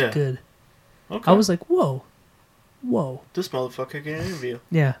 It's Yeah. good. Okay. I was like, whoa. This motherfucker can interview.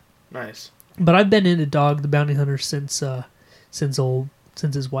 Yeah. Nice. But I've been into Dog the Bounty Hunter since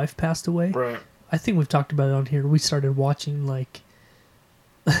his wife passed away. Right. I think we've talked about it on here. We started watching like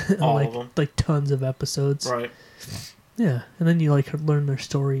All of them. like tons of episodes. Right. Yeah, and then you like learn their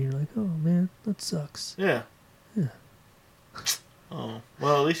story. And you're like, oh man, that sucks. Yeah. Yeah. Oh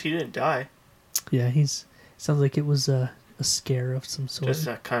well, at least he didn't die. Yeah, sounds like it was a scare of some sort. Just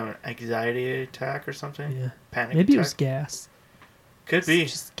a kind of an anxiety attack or something. Yeah, Panic. maybe attack. it was gas. Could be.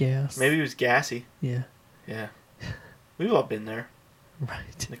 Just gas. Maybe he was gassy. Yeah. Yeah. We've all been there.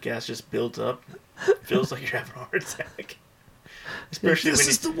 Right. The gas just builds up. Feels like you're having a heart attack. Especially this when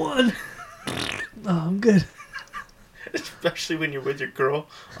is the one. Oh, I'm good. especially when you're with your girl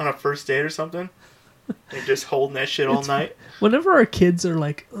on a first date or something. You're just holding that shit all night. Whenever our kids are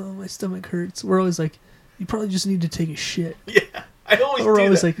like, "Oh, my stomach hurts," we're always like, "You probably just need to take a shit." Yeah. I always We're do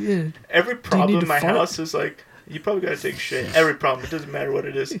always that. like, "Yeah." Every problem need in my to fart? house is like, you probably gotta take a shit. Every problem. It doesn't matter what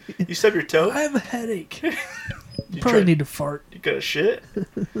it is. You stub your toe. I have a headache. You You probably try- need to fart. You got a shit.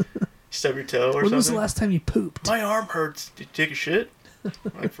 You stub your toe or When something. was the last time you pooped? My arm hurts. Did you take a shit?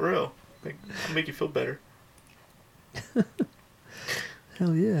 Like, for real. Like, I'll make you feel better.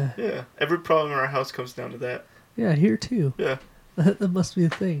 Hell yeah. Yeah. Every problem in our house comes down to that. Yeah, here too. Yeah. That must be a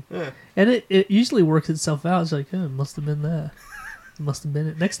thing. Yeah. And it usually works itself out. It's like, oh, it must have been that. It must have been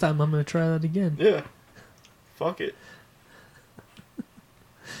it. Next time I'm going to try that again. Yeah. Fuck it.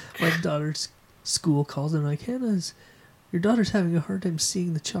 My daughter's school calls and like, Hannah's, your daughter's having a hard time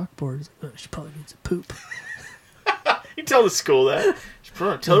seeing the chalkboard. It's like, oh, she probably needs a poop. You tell the school that.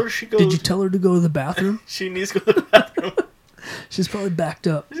 Tell her she goes. Did you tell her to go to the bathroom? She needs to go to the bathroom. She's probably backed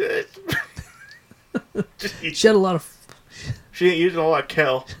up. Just eat. She had a lot of... She ain't using a lot of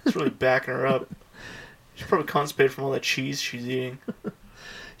Kel. It's really backing her up. She's probably constipated from all that cheese she's eating.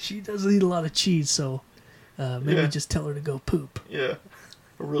 She does eat a lot of cheese, so maybe Yeah. just tell her to go poop. Yeah.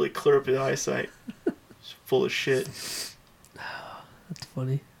 Or really clear up the eyesight. She's full of shit. That's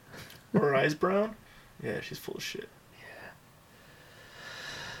funny. Or her eyes brown? Yeah, she's full of shit.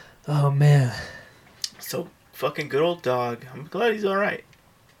 Oh, man. So, fucking good old Dog. I'm glad he's alright.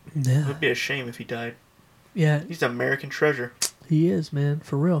 It Yeah. would be a shame if he died. Yeah, He's an American treasure. he is, man,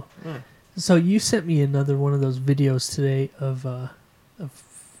 for real. Yeah. So you sent me another one of those videos today of a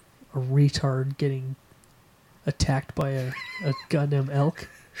retard getting attacked by a goddamn elk.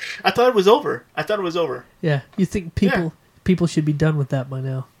 I thought it was over. Yeah, you think people should be done with that by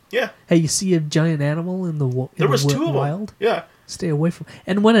now? Yeah. Hey, you see a giant animal in the There was two of them. wild? Yeah. Stay away from.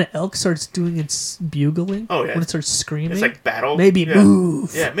 And when an elk starts doing its bugling, Oh, yeah. when it starts screaming, It's like battle. maybe yeah.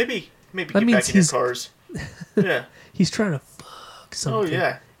 move. Yeah, maybe That get means back in your he's- cars. Yeah. He's trying to fuck something. Oh,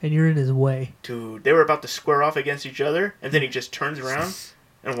 yeah. And you're in his way. Dude, they were about to square off against each other, and then he just turns around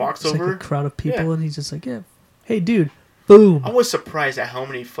and walks It's over. like a crowd of people, Yeah. and he's just like, "Yeah, hey, dude, boom." I was surprised at how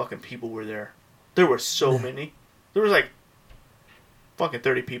many fucking people were there. There were so many. There was like fucking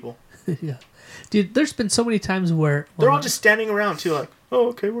 30 people. Yeah, dude. There's been so many times where They're all just standing around too, like, oh,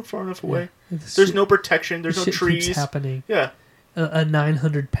 okay, we're far enough away. this There's shit- no protection. There's this no shit trees. keeps happening. Yeah. A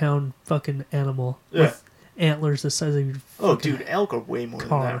 900-pound fucking animal Yeah. with antlers the size of your. Oh, fucking- dude, elk are way more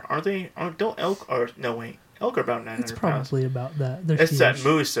car. than that, aren't they? Don't elk? Or no, wait, elk are about 900 It's pounds. probably about that. They're It's that huge.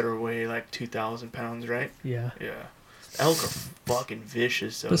 moose that are way like 2,000 pounds, right? Yeah, Yeah. Elk are fucking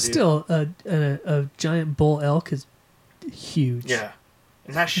vicious, though. but dude. still, a giant bull elk is huge. Yeah.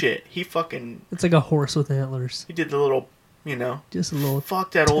 And that shit, he It's like a horse with antlers. did the little, Just a little.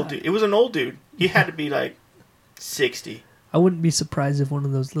 fuck that old dude. It was an old dude. He had to be like 60. I wouldn't be surprised if one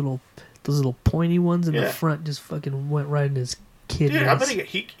of those little pointy ones in the Yeah. front just fucking went right in his kidneys. Dude, I bet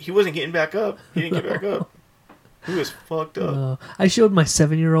he wasn't getting back up. He didn't get back up. He was fucked up. I showed my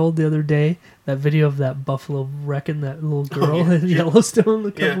 7-year-old the other day that video of that buffalo wrecking that little girl yeah. in Yellowstone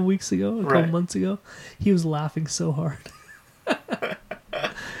a couple Yeah. weeks ago, a Right. couple months ago. He was laughing so hard.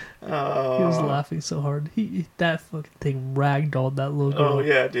 He was laughing so hard. That fucking thing ragdolled that little girl. Oh,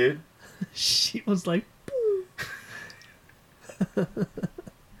 yeah, dude. She was like,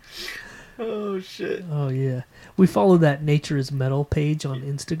 Oh, shit. oh yeah. We follow that Nature is Metal page on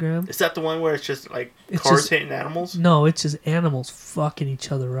Instagram. Is that the one where it's just like It's cars just- hitting animals? No, it's just animals fucking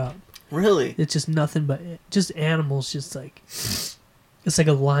each other up. Really? It's just nothing but just animals. Just like it's like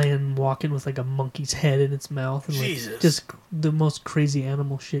a lion walking with like a monkey's head in its mouth, and like Jesus. just the most crazy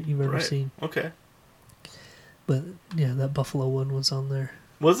animal shit you've ever Right. seen. Okay. But yeah, that buffalo one was on there.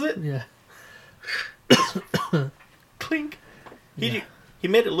 Was it? Yeah, Clink. Yeah. He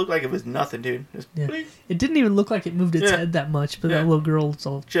made it look like it was nothing, dude. Just yeah. blink. It didn't even look like it moved its Yeah. head that much, but Yeah. that little girl's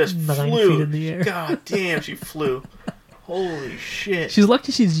all Just 9 flew. feet in the air. God damn, she flew. Holy shit. She's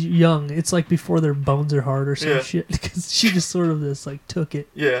lucky she's young. It's like before their bones are hard or some Yeah. shit, because she just sort of just like took it.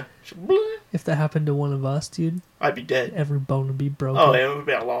 Yeah. She, bleh. If that happened to one of us, dude, I'd be dead. every bone would be broken. Oh, yeah, it would have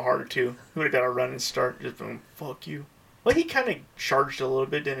been a lot harder, too. He would have got to run and start. Just boom, fuck you. Well, he kind of charged a little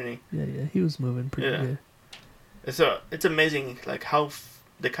bit, didn't he? Yeah, he was moving pretty Yeah. good. It's amazing, like, how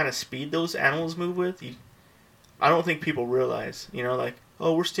the kind of speed those animals move with. I don't think people realize, like,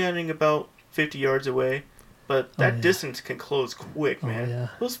 oh, we're standing about 50 yards away, but that yeah. distance can close quick, Oh, man. yeah.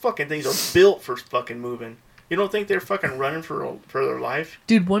 Those fucking things are built for fucking moving. You don't think they're fucking running for their life?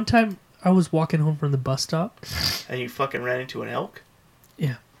 Dude, one time I was walking home from the bus stop. And you fucking ran into an elk?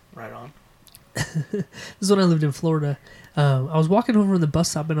 Yeah. Right on. This is when I lived in Florida. I was walking home from the bus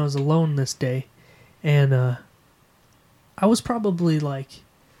stop and I was alone this day. And I was probably like,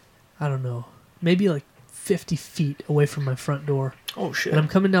 I don't know, maybe like 50 feet away from my front door. Oh, shit. And I'm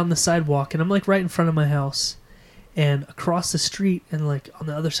coming down the sidewalk and I'm like right in front of my house. And across the street and like on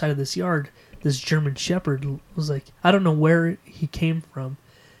the other side of this yard, this German Shepherd was like, I don't know where he came from,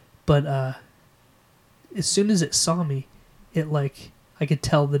 but as soon as it saw me, it like, I could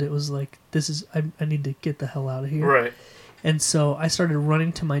tell that it was like, I need to get the hell out of here. Right. And so I started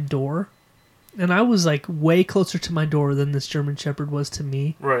running to my door, and I was like way closer to my door than this German Shepherd was to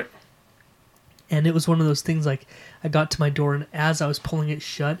me. Right. And it was one of those things like I got to my door, and as I was pulling it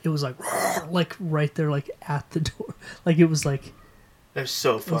shut, it was like right there, like at the door. Like it was like They're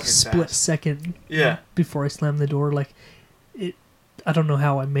so fucking a split fast. second Yeah. before I slammed the door. Like it, I don't know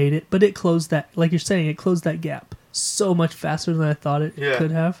how I made it, but it closed that, like you're saying, it closed that gap so much faster than I thought it Yeah.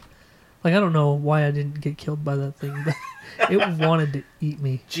 could have. Like I don't know why I didn't get killed by that thing, but it wanted to eat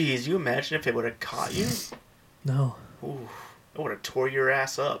me. Jeez, you imagine if it would have caught you? No. Ooh, it would have tore your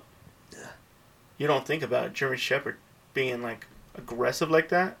ass up. You don't think about a German Shepherd being, like, aggressive like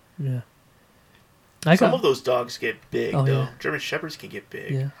that? Yeah. Some of those dogs get big, Oh, though. yeah. German Shepherds can get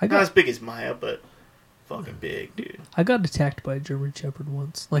big. Yeah, Not as big as Maya, but fucking big, dude. I got attacked by a German Shepherd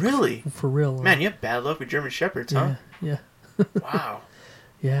once. Like Really? For real. Man, you have bad luck with German Shepherds, huh? Yeah. Wow.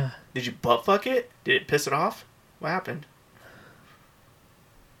 Yeah. Did you butt fuck it? Did it piss it off? What happened?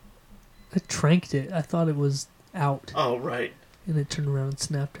 I tranked it. I thought it was out, Oh, right. and it turned around and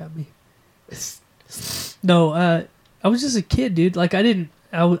snapped at me. It's, No, I was just a kid, dude. Like I didn't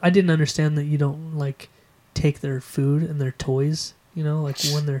understand that you don't like take their food and their toys. Like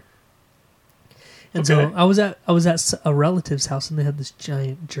when they're. And so Okay. I was at a relative's house, and they had this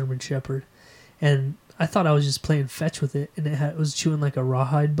giant German Shepherd, and I thought I was just playing fetch with it, and it was chewing like a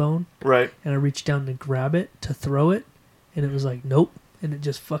rawhide bone, right. and I reached down to grab it to throw it, and it was like nope, and it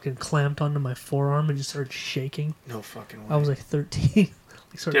just fucking clamped onto my forearm and just started shaking. No fucking way. I was like 13.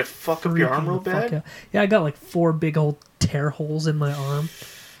 Like, sort Did of it fuck up your arm freaking real the fuck bad? out. Yeah, I got like 4 big old tear holes in my arm.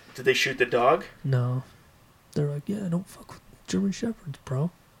 Did they shoot the dog? No. They're like, yeah, don't fuck with German Shepherds,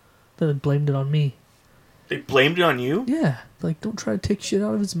 bro. Then they blamed it on me. They blamed it on you? Yeah, like, don't try to take shit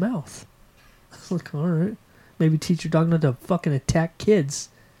out of his mouth. I was like, alright. Maybe teach your dog not to fucking attack kids.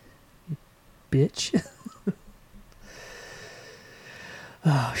 You bitch.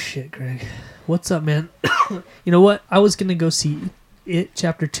 Oh, shit, Greg. What's up, man? You know what? I was going to go see It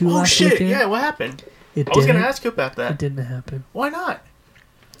Chapter 2 Oh, last shit. weekend. Yeah, what happened? It I was going didn't. to ask you about It that. didn't happen. Why not?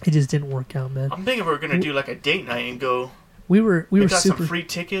 It just didn't work out, man. I'm thinking we're going to do like a date night and go. We were We got super. some free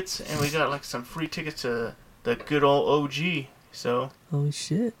tickets, and we got like some free tickets to the good old OG. So Holy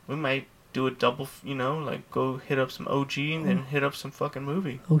shit. we might do a double, like go hit up some OG and then hit up some fucking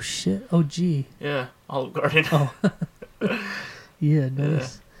movie. Oh shit. Oh gee. Yeah, Olive Garden. Oh. Yeah,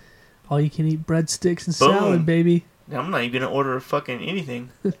 nice. All you can eat breadsticks and Boom. salad, baby. I'm not even gonna order fucking anything.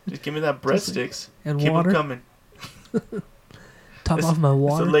 Just give me that breadsticks. And Keep water. them coming. Top off my It's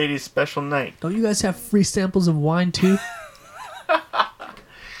water. a ladies' special night. Don't you guys have free samples of wine too?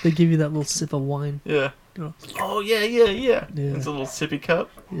 They give you that little sip of wine. Yeah. You know, Oh yeah. Yeah. It's a little sippy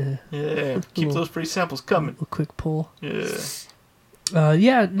cup. yeah. Yeah. Keep Little- those free samples coming. A quick pull. Yeah.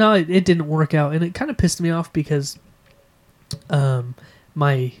 Yeah, no, it didn't work out, and it kind of pissed me off because,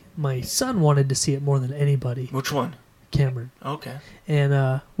 my son wanted to see it more than anybody, Which one? Cameron, Okay.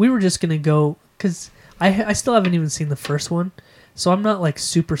 and we were just gonna go because I still haven't even seen the first one, so I'm not like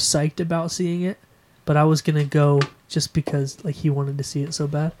super psyched about seeing it, but I was gonna go just because like he wanted to see it so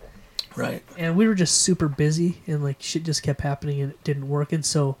bad. Right. And we were just super busy, and like shit just kept happening, and it didn't work. And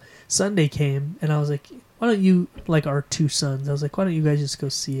so Sunday came, and I was like, "Why don't you like our two sons?" I was like, "Why don't you guys just go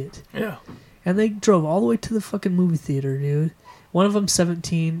see it?" Yeah. And they drove all the way to the fucking movie theater, dude. One of them's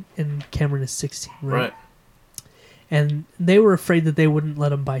 17, and Cameron is 16, right? Right. And they were afraid that they wouldn't let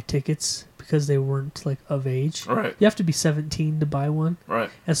them buy tickets because they weren't like of age. Right. You have to be 17 to buy one. Right.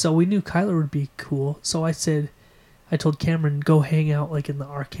 And so we knew Kyler would be cool. So I told Cameron, go hang out like in the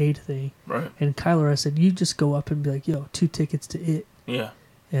arcade thing. Right. And Kyler, I said, you just go up and be like, yo, 2 tickets to it. Yeah.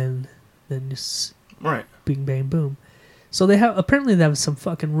 And then just Right. bing, bang, boom. So they have some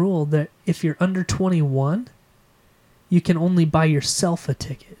fucking rule that if you're under 21, you can only buy yourself a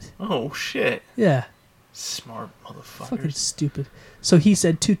ticket. Oh, shit. Yeah. Smart motherfuckers. Fucking stupid. So he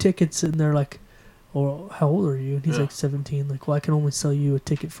said 2 tickets, and they're like, "Oh, how old are you?" And he's Yeah. like 17. Like, well, I can only sell you a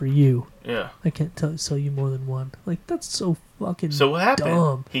ticket for you. Yeah. I can't sell you more than one. Like, that's so fucking So what happened?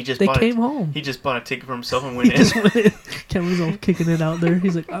 dumb. He just They bought came home. He just bought a ticket for himself and He went in. just went in. Cameron's all kicking it out there.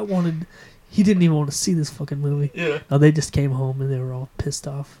 He's like, he didn't even want to see this fucking movie. Yeah. No, they just came home and they were all pissed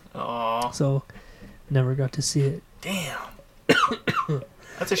off. Aw. So, never got to see it. Damn.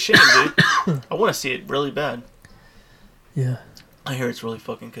 That's a shame, dude. I want to see it really bad. Yeah. I hear it's really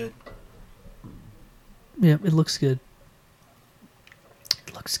fucking good. Yeah, it looks good.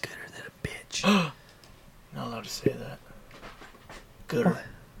 It looks gooder than a bitch. Not allowed to say that. Gooder. Why?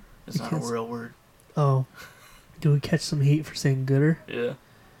 It's not Because- a real word. Oh. Do we catch some heat for saying gooder? Yeah.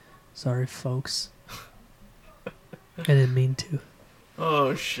 Sorry, folks. I didn't mean to.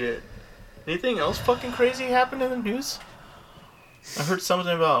 Oh, shit. Anything else fucking crazy happened in the news? I heard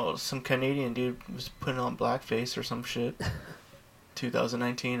something about some Canadian dude was putting on blackface or some shit.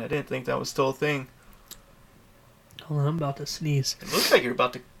 2019. I didn't think that was still a thing. Hold on, I'm about to sneeze. It looks like you're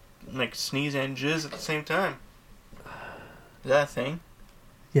about to like sneeze and jizz at the same time. Is that a thing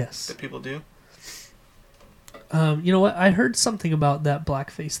Yes. that people do? You know what? I heard something about that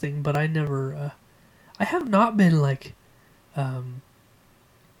blackface thing, but I never. I have not been like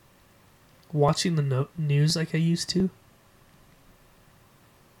watching the news like I used to.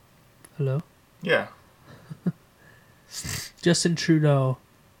 Hello? Yeah. Justin Trudeau,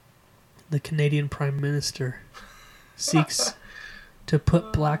 the Canadian Prime Minister, seeks to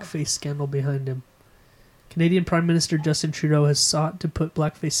put blackface scandal behind him. Canadian Prime Minister Justin Trudeau has sought to put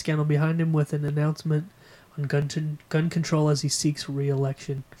blackface scandal behind him with an announcement on gun control as he seeks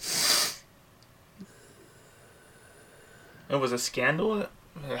re-election. It was a scandal? It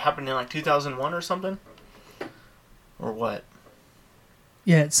happened in like 2001 or something? Or what?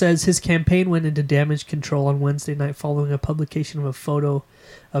 Yeah, it says his campaign went into damage control on Wednesday night following a publication of a photo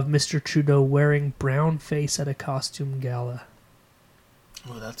of Mr. Trudeau wearing brown face at a costume gala.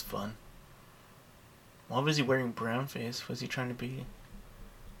 Oh, that's fun. Why was he wearing brown face? Was he trying to be...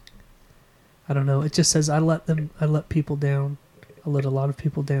 I don't know. It just says I let people down. I let a lot of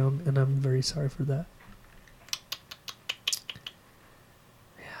people down, and I'm very sorry for that.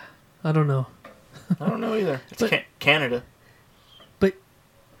 Yeah, I don't know. I don't know either. It's But- Canada. But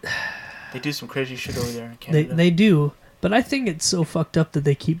They do some crazy shit over there in Canada. they do. But I think it's so fucked up that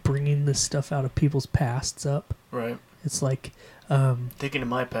they keep bringing this stuff out of people's pasts up. Right. It's like Thinking of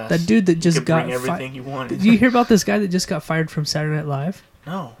my past. that dude that you just could got bring everything you wanted. Did you hear about this guy that just got fired from Saturday Night Live?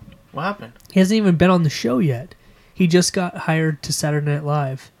 No. What happened? He hasn't even been on the show yet. He just got hired to Saturday Night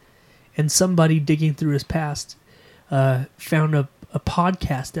Live, and somebody digging through his past found a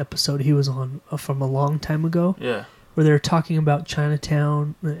podcast episode he was on from a long time ago, Yeah. where they were talking about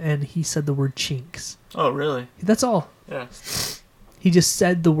Chinatown, and he said the word chinks. Oh, really? That's all. Yeah. He just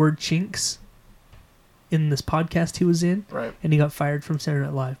said the word chinks in this podcast he was in, Right. and he got fired from Saturday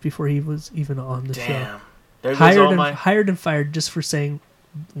Night Live before he was even on the show. Damn. There goes all my... Hired and fired just for saying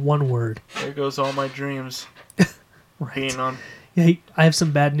one word. There goes all my dreams. Right. Being on... Yeah, I have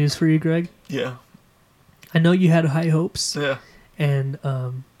some bad news for you, Greg. Yeah. I know you had high hopes Yeah. and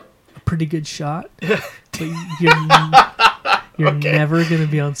a pretty good shot, Yeah. but you're Okay. never going to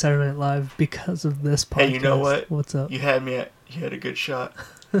be on Saturday Night Live because of this podcast. Hey, you know what? What's up? You had me at... You had a good shot.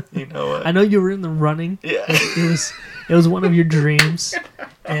 You know what? I know you were in the running. Yeah. Like, it was one of your dreams,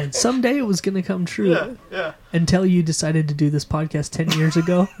 and someday it was going to come true. Yeah. Yeah. Until you decided to do this podcast 10 years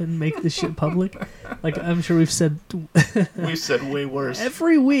ago and make this shit public. Like, I'm sure we've said We said way worse.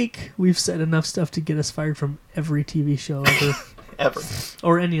 every week, we've said enough stuff to get us fired from every TV show ever. Ever.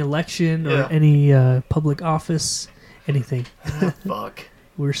 Or any election, or Yeah. any public office, anything. Fuck.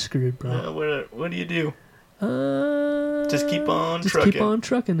 We're screwed, bro. What do you do? Just keep on just trucking. keep on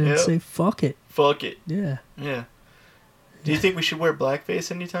trucking and Yep. say fuck it. Fuck it. Yeah. Yeah. Do you think we should wear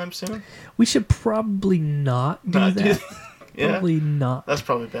blackface anytime soon? We should probably not do Not do that. Yeah. Probably not. That's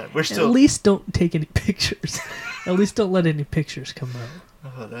probably bad. We're still... At least don't take any pictures. At least don't let any pictures come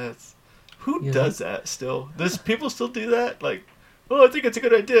out. Oh, that's... Who You does that still? Does people still do that? Like, oh, I think it's a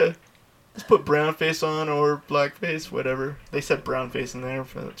good idea. Let's put brown face on or black face, whatever. They said brown face in there,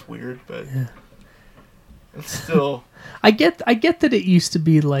 but that's weird, but Yeah. it's still... I get that it used to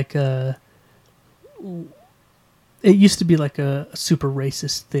be like a super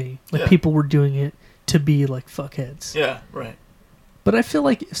racist thing. Like Yeah. people were doing it to be like fuckheads. Yeah, right. But I feel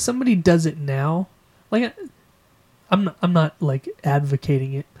like if somebody does it now, like I'm not like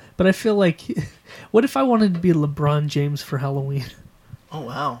advocating it, but But I feel like, what if I wanted to be LeBron James for Halloween? Oh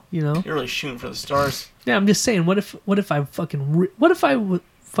wow, You know? you're really shooting for the stars. Yeah, I'm just saying. What if I would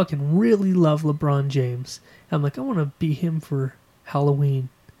fucking really love LeBron James? I'm like, I want to be him for Halloween.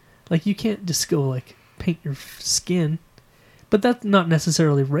 Like, you can't just go like paint your skin, but that's not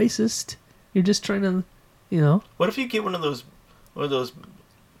necessarily racist. You're just trying to, you know. What if you get one of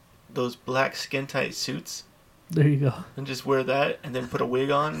those black skin tight suits There you go. and just wear that and then put a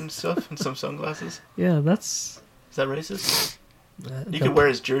wig on and stuff and some sunglasses? Yeah, that's. Is that racist? You they'll- could wear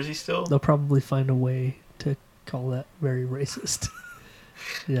his jersey still, They'll probably find a way to call that very racist.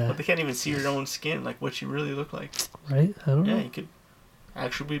 Yeah. but they can't even see your own skin, like what you really look like. Right? I don't Yeah, know. you could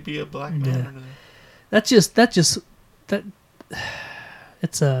actually be a black man Yeah. under there. That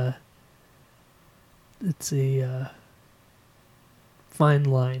it's a fine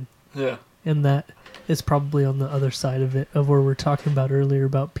line, Yeah. and that is probably on the other side of it, of where we're talking about earlier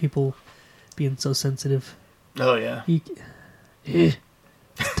about people being so sensitive. Oh yeah. It's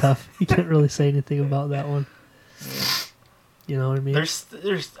tough. You can't really say anything about that one. You know what I mean? There's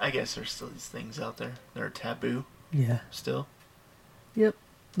I guess there's still these things out there that are taboo Yeah. still. Yep.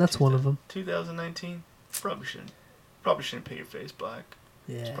 That's one of them. 2019. Probably shouldn't paint your face black.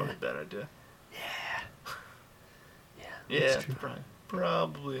 It's Yeah. probably a bad idea. Yeah. Yeah, That's true.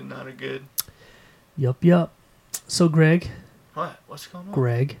 probably not a good. Yup. So, Greg, What? What's going on?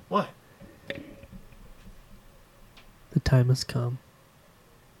 Greg, What? the time has come.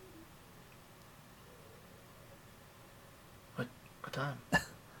 What time?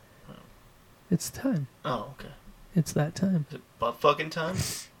 It's time. Oh, okay. It's that time. Is it butt fucking time?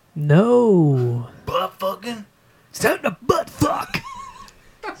 No. Butt fucking? It's time to butt fuck.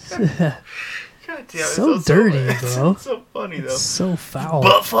 God damn, it So sounds dirty, it's bro. so funny though. It's so foul.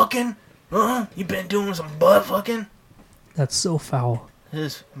 Butt fucking? You been doing some butt fucking? That's so foul. It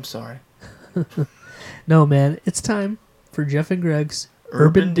is. I'm sorry. No, man. It's time for Jeff and Greg's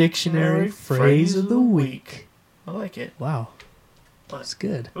Urban Dictionary Phrase of the Week. I like it. Wow. What? That's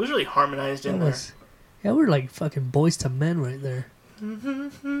good. It was really harmonized in That there. was, yeah, we're like fucking Boys to Men right there.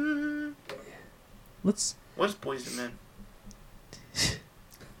 Let's. What's Boys to Men?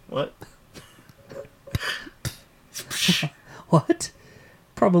 What? What?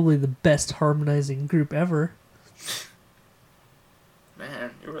 Probably the best harmonizing group ever.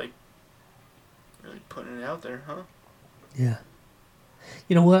 Man, you're really putting it out there, huh? Yeah.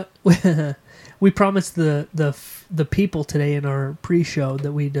 You know what? We promised the people today in our pre-show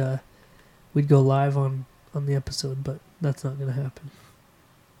that we'd go live on the episode, but that's not going to happen.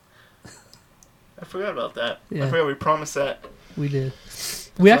 I forgot about that. Yeah. I forgot we promised that. We did.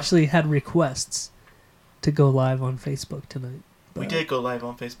 We actually had requests to go live on Facebook tonight. We but, did go live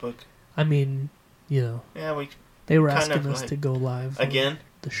on Facebook. I mean, you know, Yeah, we they were Kind asking of us like- to go live on again.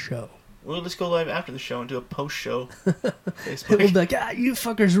 the show. Well, let's go live after the show and do a post-show We'll Facebook. be like, you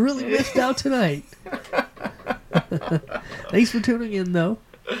fuckers really missed out tonight. Thanks for tuning in, though.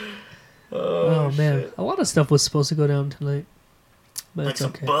 Oh man, shit. a lot of stuff was supposed to go down tonight, but Like it's some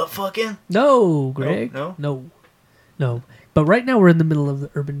okay. butt fucking? No, Greg. No? No. But right now we're in the middle of the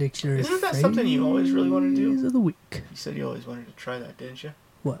Urban Dictionary. Isn't that something you always really wanted to do? Phrase of the week. You said you always wanted to try that, didn't you?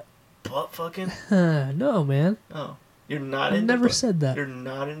 What? Butt fucking? No, man. Oh. You're not I've into never butt- said that. You're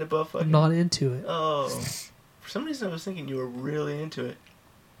not into butt fucking? I'm not into it. Oh. For some reason I was thinking you were really into it.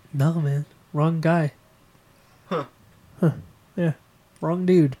 No, man. Wrong guy. Huh. Yeah. Wrong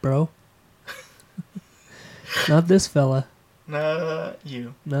dude, bro. Not this fella. Not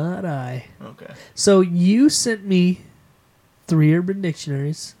you. Not I. Okay. So you sent me 3 Urban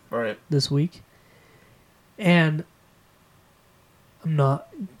Dictionaries Alright. this week, and I'm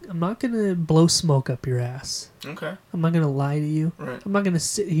not gonna blow smoke up your ass. Okay. I'm not gonna lie to you. Right. I'm not gonna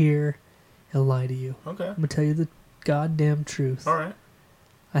sit here and lie to you. Okay. I'm gonna tell you the goddamn truth. Alright.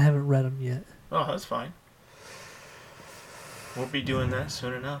 I haven't read them yet. Oh, that's fine. We'll be doing that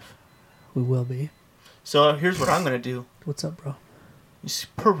soon enough. We will be. So here's what I'm going to do. What's up, bro? You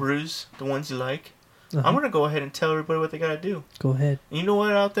peruse the ones you like. Uh-huh. I'm going to go ahead and tell everybody what they got to do. Go ahead. And you know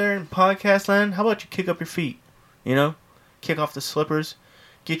what, out there in podcast land? How about you kick up your feet? You know? Kick off the slippers.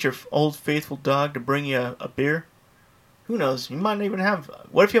 Get your old faithful dog to bring you a beer. Who knows? You might not even have...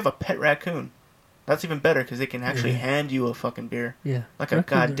 What if you have a pet raccoon? That's even better because they can actually Yeah. hand you a fucking beer. Yeah. Like a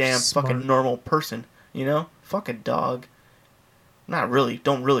Raccoons are goddamn smart. fucking normal person. You know? Fuck a dog. Not really.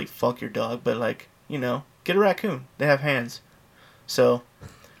 Don't really fuck your dog, but like, you know, get a raccoon. They have hands. So,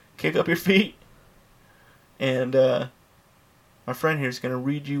 kick up your feet. And, my friend here is going to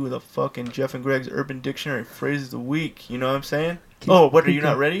read you the fucking Jeff and Greg's Urban Dictionary Phrases of the Week. You know what I'm saying? Keep- Oh, what, are keep you not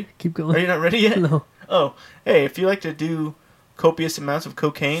going. ready? Keep going. Are you not ready yet? No. Oh, hey, if you like to do copious amounts of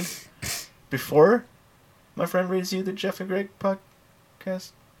cocaine before my friend reads you the Jeff and Greg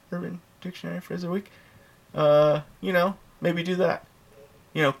podcast Urban Dictionary phrase of the week, maybe do that.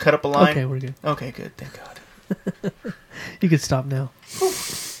 Cut up a line. Okay, we're good. Okay, good. Thank God. You can stop now.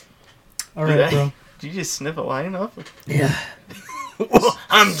 All right, bro. Did you just sniff a line off? Yeah.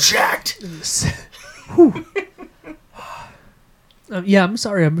 I'm jacked. Whew. Yeah, I'm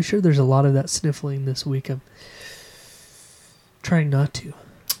sorry. I'm sure there's a lot of that sniffling this week. I'm trying not to.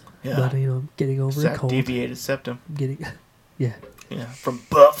 Yeah. But, I'm getting over That a cold. deviated septum. Yeah. Yeah, from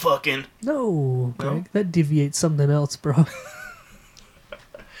butt fucking. No, Greg. No? That deviates something else, bro.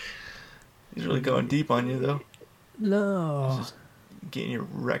 He's really going deep on you, though. No. Just getting your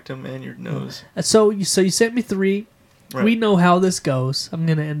rectum and your nose. So you sent me 3. Right. We know how this goes. I'm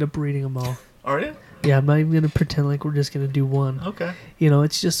going to end up reading them all. Are you? Yeah, I'm not even going to pretend like we're just going to do one. Okay.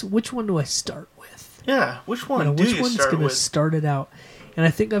 It's just, which one do I start with? Yeah, which one Which you one's start going with? to start it out? And I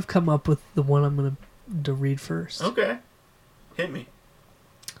think I've come up with the one I'm going to read first. Okay. Hit me.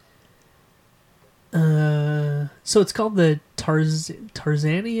 So it's called the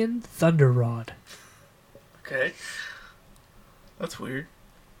Tarzanian Thunder Rod. Okay. That's weird.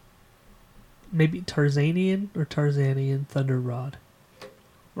 Maybe Tarzanian or Tarzanian Thunder Rod.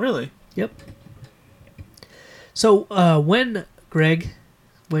 Really? Yep. So when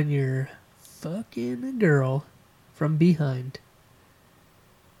you're fucking a girl from behind,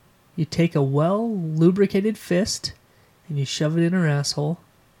 you take a well-lubricated fist and you shove it in her asshole.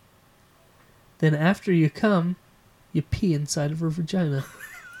 Then after you come, you pee inside of her vagina.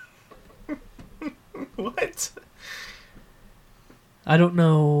 What? I don't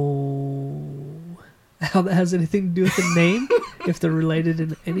know how that has anything to do with the name, if they're related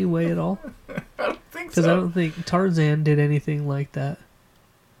in any way at all. I don't think Because I don't think Tarzan did anything like that.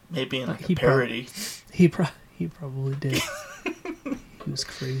 Maybe in like He a parody. He probably did. He was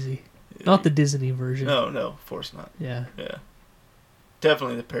crazy. Not the Disney version. No, of course not. Yeah. Yeah.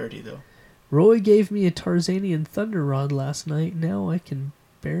 Definitely the parody, though. Roy gave me a Tarzanian thunder rod last night. Now I can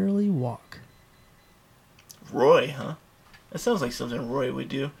barely walk. Roy, huh? That sounds like something Roy would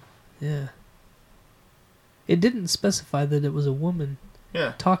do. Yeah. It didn't specify that it was a woman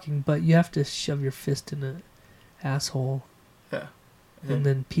Yeah. talking, but you have to shove your fist in an asshole Yeah. and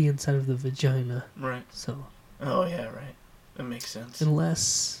then pee inside of the vagina. Right. So, Oh, yeah, right. That makes sense.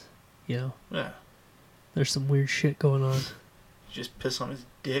 unless, Yeah. there's some weird shit going on. Just piss on his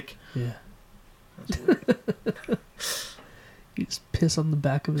dick. Yeah. That's weird. You just piss on the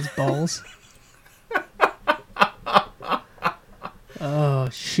back of his balls. Oh,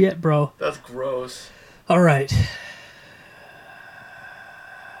 shit, bro. That's gross. All right.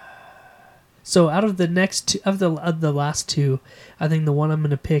 So out of the next two, of the last two, I think the one I'm going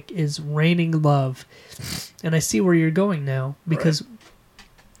to pick is Raining Love. And I see where you're going now because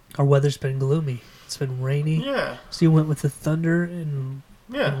our weather's been gloomy. It's been rainy. Yeah. So you went with the thunder and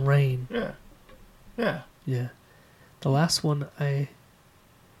rain. Yeah. Yeah. Yeah. The last one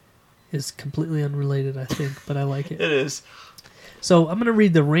is completely unrelated, I think, but I like it. It is. So I'm going to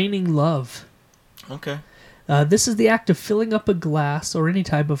read the Raining Love. Okay. This is the act of filling up a glass or any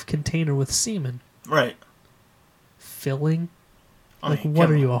type of container with semen. Right. Filling? I Like, mean, what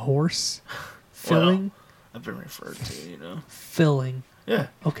come are you, on. a horse? Filling? I've been referred to, Filling. Yeah.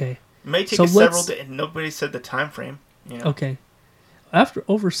 Okay. It may take So us several let's- days. Nobody said the time frame. Okay.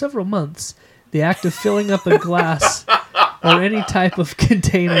 Over several months, the act of filling up a glass or any type of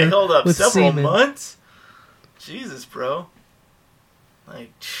container Hey, hold up. with Several semen. months? Jesus, bro.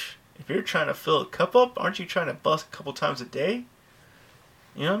 Like, if you're trying to fill a cup up, aren't you trying to bust a couple times a day?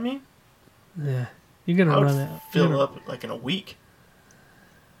 You know what I mean? Yeah. You're going I to would run it. fill up like in a week.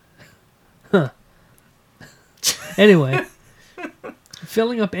 Anyway.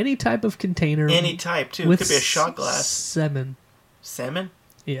 Filling up any type of container. Any type, too. It with could be a shot glass. Semen. Salmon?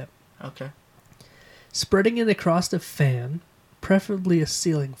 Yeah. Okay. Spreading it across a fan, preferably a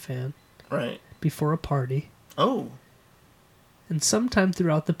ceiling fan, Right. before a party. Oh. And sometime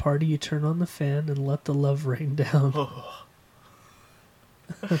throughout the party, you turn on the fan and let the love rain down. Oh.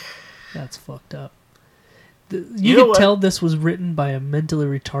 That's fucked up. You You know could what? tell this was written by a mentally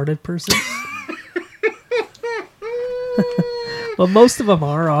retarded person. Well, most of them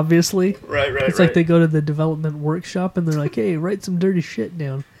are, obviously. Right. It's like they go to the development workshop and they're like, hey, write some dirty shit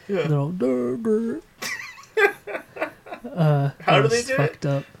down. Yeah. And they're all, dur, dur. How do they That's do fucked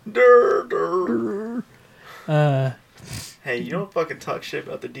up. Durr, durr. Uh, Hey, you don't fucking talk shit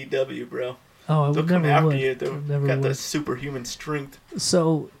about the DW, bro. oh, I They'll would come never after would. you. I They've never got would. that superhuman strength.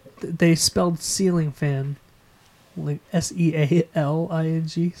 So they spelled ceiling fan like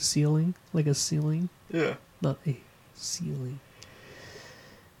SEALING, ceiling, like a ceiling, Yeah. not a ceiling.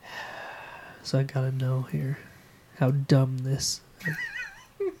 So I gotta know here how dumb this.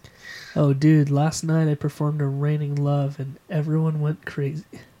 Oh, dude, last night I performed a Raining Love and everyone went crazy.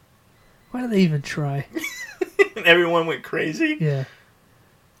 Why do they even try? Everyone went crazy. Yeah.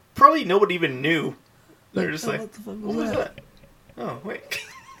 Probably nobody even knew. They're Like, just oh, like, what the fuck what was was that? that? Oh, wait.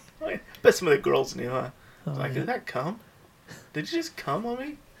 Wait. Bet some of the girls knew, huh? Oh, Like, yeah. did that come? Did you just come on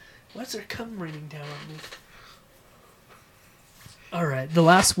me? Why's there cum raining down on me? Alright, the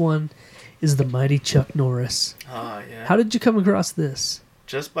last one is the mighty Chuck Norris. Ah, yeah. How did you come across this?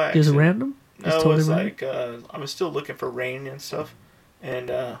 Just by It was accident. random? No, Just it totally was random? like, I was still looking for rain and stuff.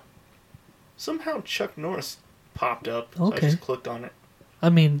 And somehow Chuck Norris popped up. So Okay. I just clicked on it. I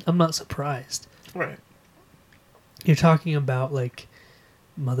mean, I'm not surprised. Right. You're talking about, like,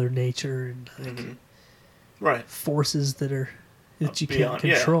 Mother Nature and like, Mhm. Right. forces that you can't Beyond-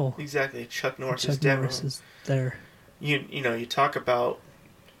 control. Yeah, exactly. Chuck Norris is Chuck definitely. Norris is there. You know, you talk about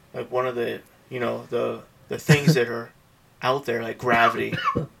like one of the the things that are out there, like gravity.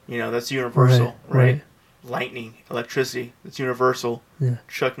 You know, that's universal, right? Lightning, electricity, that's universal. Yeah.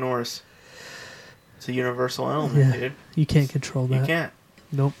 Chuck Norris, it's a universal element, Yeah. dude. You can't control that. You can't.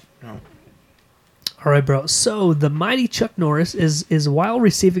 Nope. No. All right, bro. So the mighty Chuck Norris is while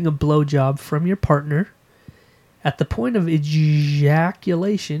receiving a blowjob from your partner, at the point of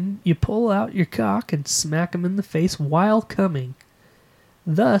ejaculation, you pull out your cock and smack him in the face while coming,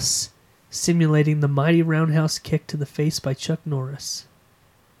 thus simulating the mighty roundhouse kick to the face by Chuck Norris.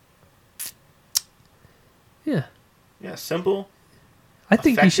 Yeah. Yeah, simple. I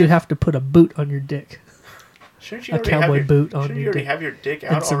think you Effective. should have to put a boot on your dick. Shouldn't you A already cowboy have your, boot on shouldn't you your already dick. have your dick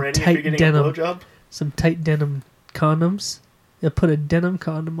And out some already if tight you're getting denim. a blowjob? Some tight denim condoms. You put a denim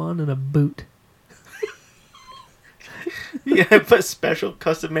condom on and a boot. Yeah, put a special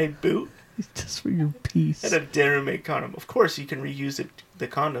custom-made boot Just for your piece. and a dinner-made condom. Of course, you can reuse the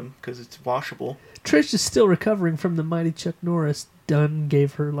condom because it's washable. Trish is still recovering from the mighty Chuck Norris Dunn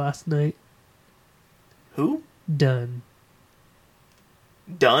gave her last night. Who? Dunn.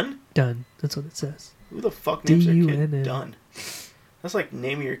 Dunn? Dunn. That's what it says. Who the fuck names their D-U-N-N. kid Dunn? That's like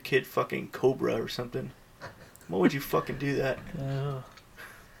naming your kid fucking Cobra or something. Why would you fucking do that?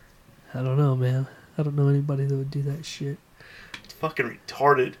 I don't know, man. I don't know anybody that would do that shit. It's fucking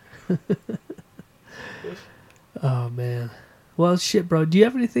retarded. Oh, man. Well, shit, bro. Do you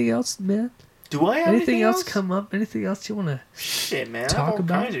have anything else, man? Do I have Anything else come up? Anything else you want to... Shit, man. I have talk all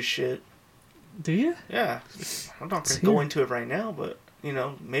about? kinds of shit. Do you? Yeah. I'm not Let's going to go hear it. into it right now, but, you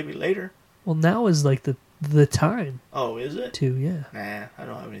know, maybe later. Well, now is like the time Oh, is it? to, yeah. Nah, I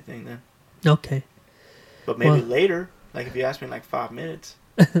don't have anything then. Okay. But maybe Well- later. Like if you ask me in like 5 minutes.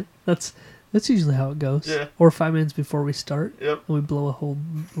 That's usually how it goes. Yeah. Or 5 minutes before we start. Yep. And we blow a whole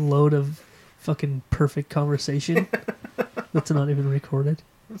load of fucking perfect conversation that's not even recorded.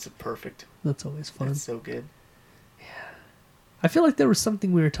 That's perfect. That's always fun. That's so good. I feel like there was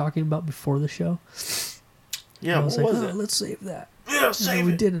something we were talking about before the show. Yeah, And I what was was like, it? let's save that. Yeah, No, save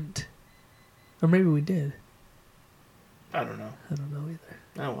we it. didn't. Or maybe we did. I don't know. I don't know either.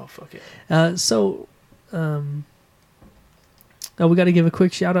 Oh, well, fuck it. We got to give a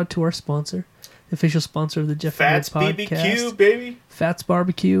quick shout out to our sponsor, the official sponsor of the Jeff and Fats Greg BBQ, podcast, baby. Fats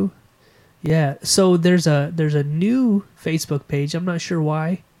Barbecue. Yeah, so there's a new Facebook page. I'm not sure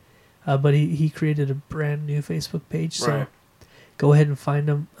why, but he created a brand new Facebook page. So Right. go ahead and find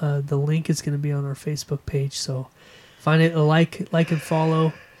him. The link is going to be on our Facebook page. So find it, like and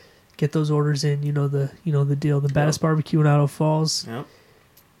follow. Get those orders in. You know the deal. The baddest barbecue in Idaho Falls. Yep.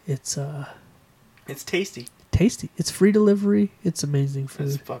 It's It's tasty. tasty. It's free delivery. It's amazing It's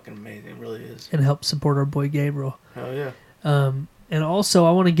food, fucking amazing. It really is. and help support our boy Gabriel. Hell yeah. And also,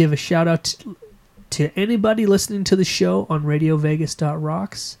 I want to give a shout out to anybody listening to the show on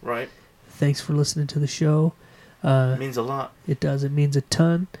RadioVegas.rocks. Right. Thanks for listening to the show. It means a lot. It does. It means a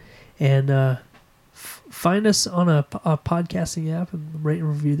ton. And find us on a podcasting app and rate and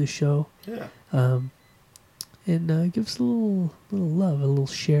review the show. Yeah. And give us a little love, a little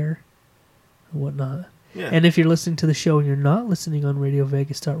share, and whatnot. Yeah. And if you're listening to the show and you're not listening on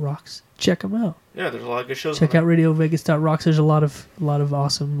RadioVegas.rocks, check them out. Yeah, there's a lot of good shows. Check on out RadioVegas.rocks. There's a lot of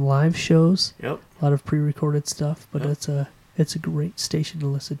awesome live shows, there. Yep. a lot of pre-recorded stuff, but Yep. it's a great station to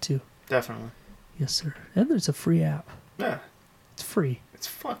listen to. Definitely. Yes, sir. And there's a free app. Yeah. It's free. It's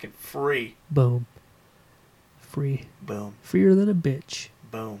fucking free. Boom. Free. Boom. Freer than a bitch.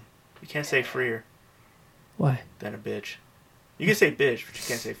 Boom. You can't say freer Why? than a bitch. You can say bitch, but you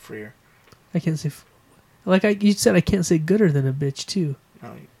can't say freer. I can't say. You said I can't say gooder than a bitch too.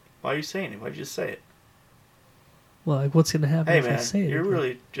 No. Why are you saying it? Why'd you just say it? Well, like what's gonna happen Hey, if I man. say it? You're again?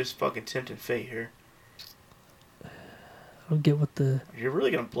 really just fucking tempting fate here. don't get what the... You're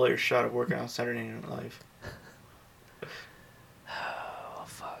really gonna blow your shot at working on Saturday Night Live. Oh,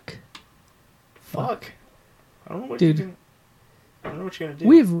 fuck. Fuck. I don't know what Dude. you can... I don't know what you're gonna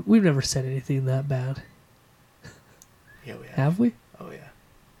do. We've never said anything that bad. Yeah, we have. Have we? Oh, yeah.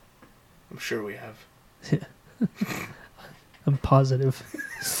 I'm sure we have. I'm positive.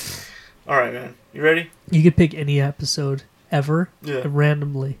 Alright, man. You ready? You could pick any episode ever Yeah.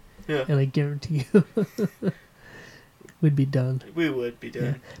 randomly, Yeah. and I guarantee you we'd be done. We would be done.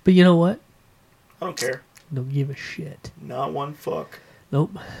 Yeah. But you know what? I don't care. Don't give a shit. Not one fuck.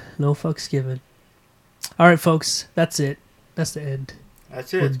 Nope. No fucks given. All right, folks. That's it. That's the end.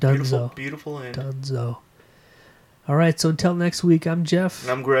 That's it. We're It's beautiful, donezo. beautiful end. Dunzo. All right. So until next week, I'm Jeff.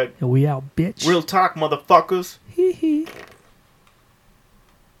 And I'm Greg. And we out, bitch. Real talk, motherfuckers. Hee hee.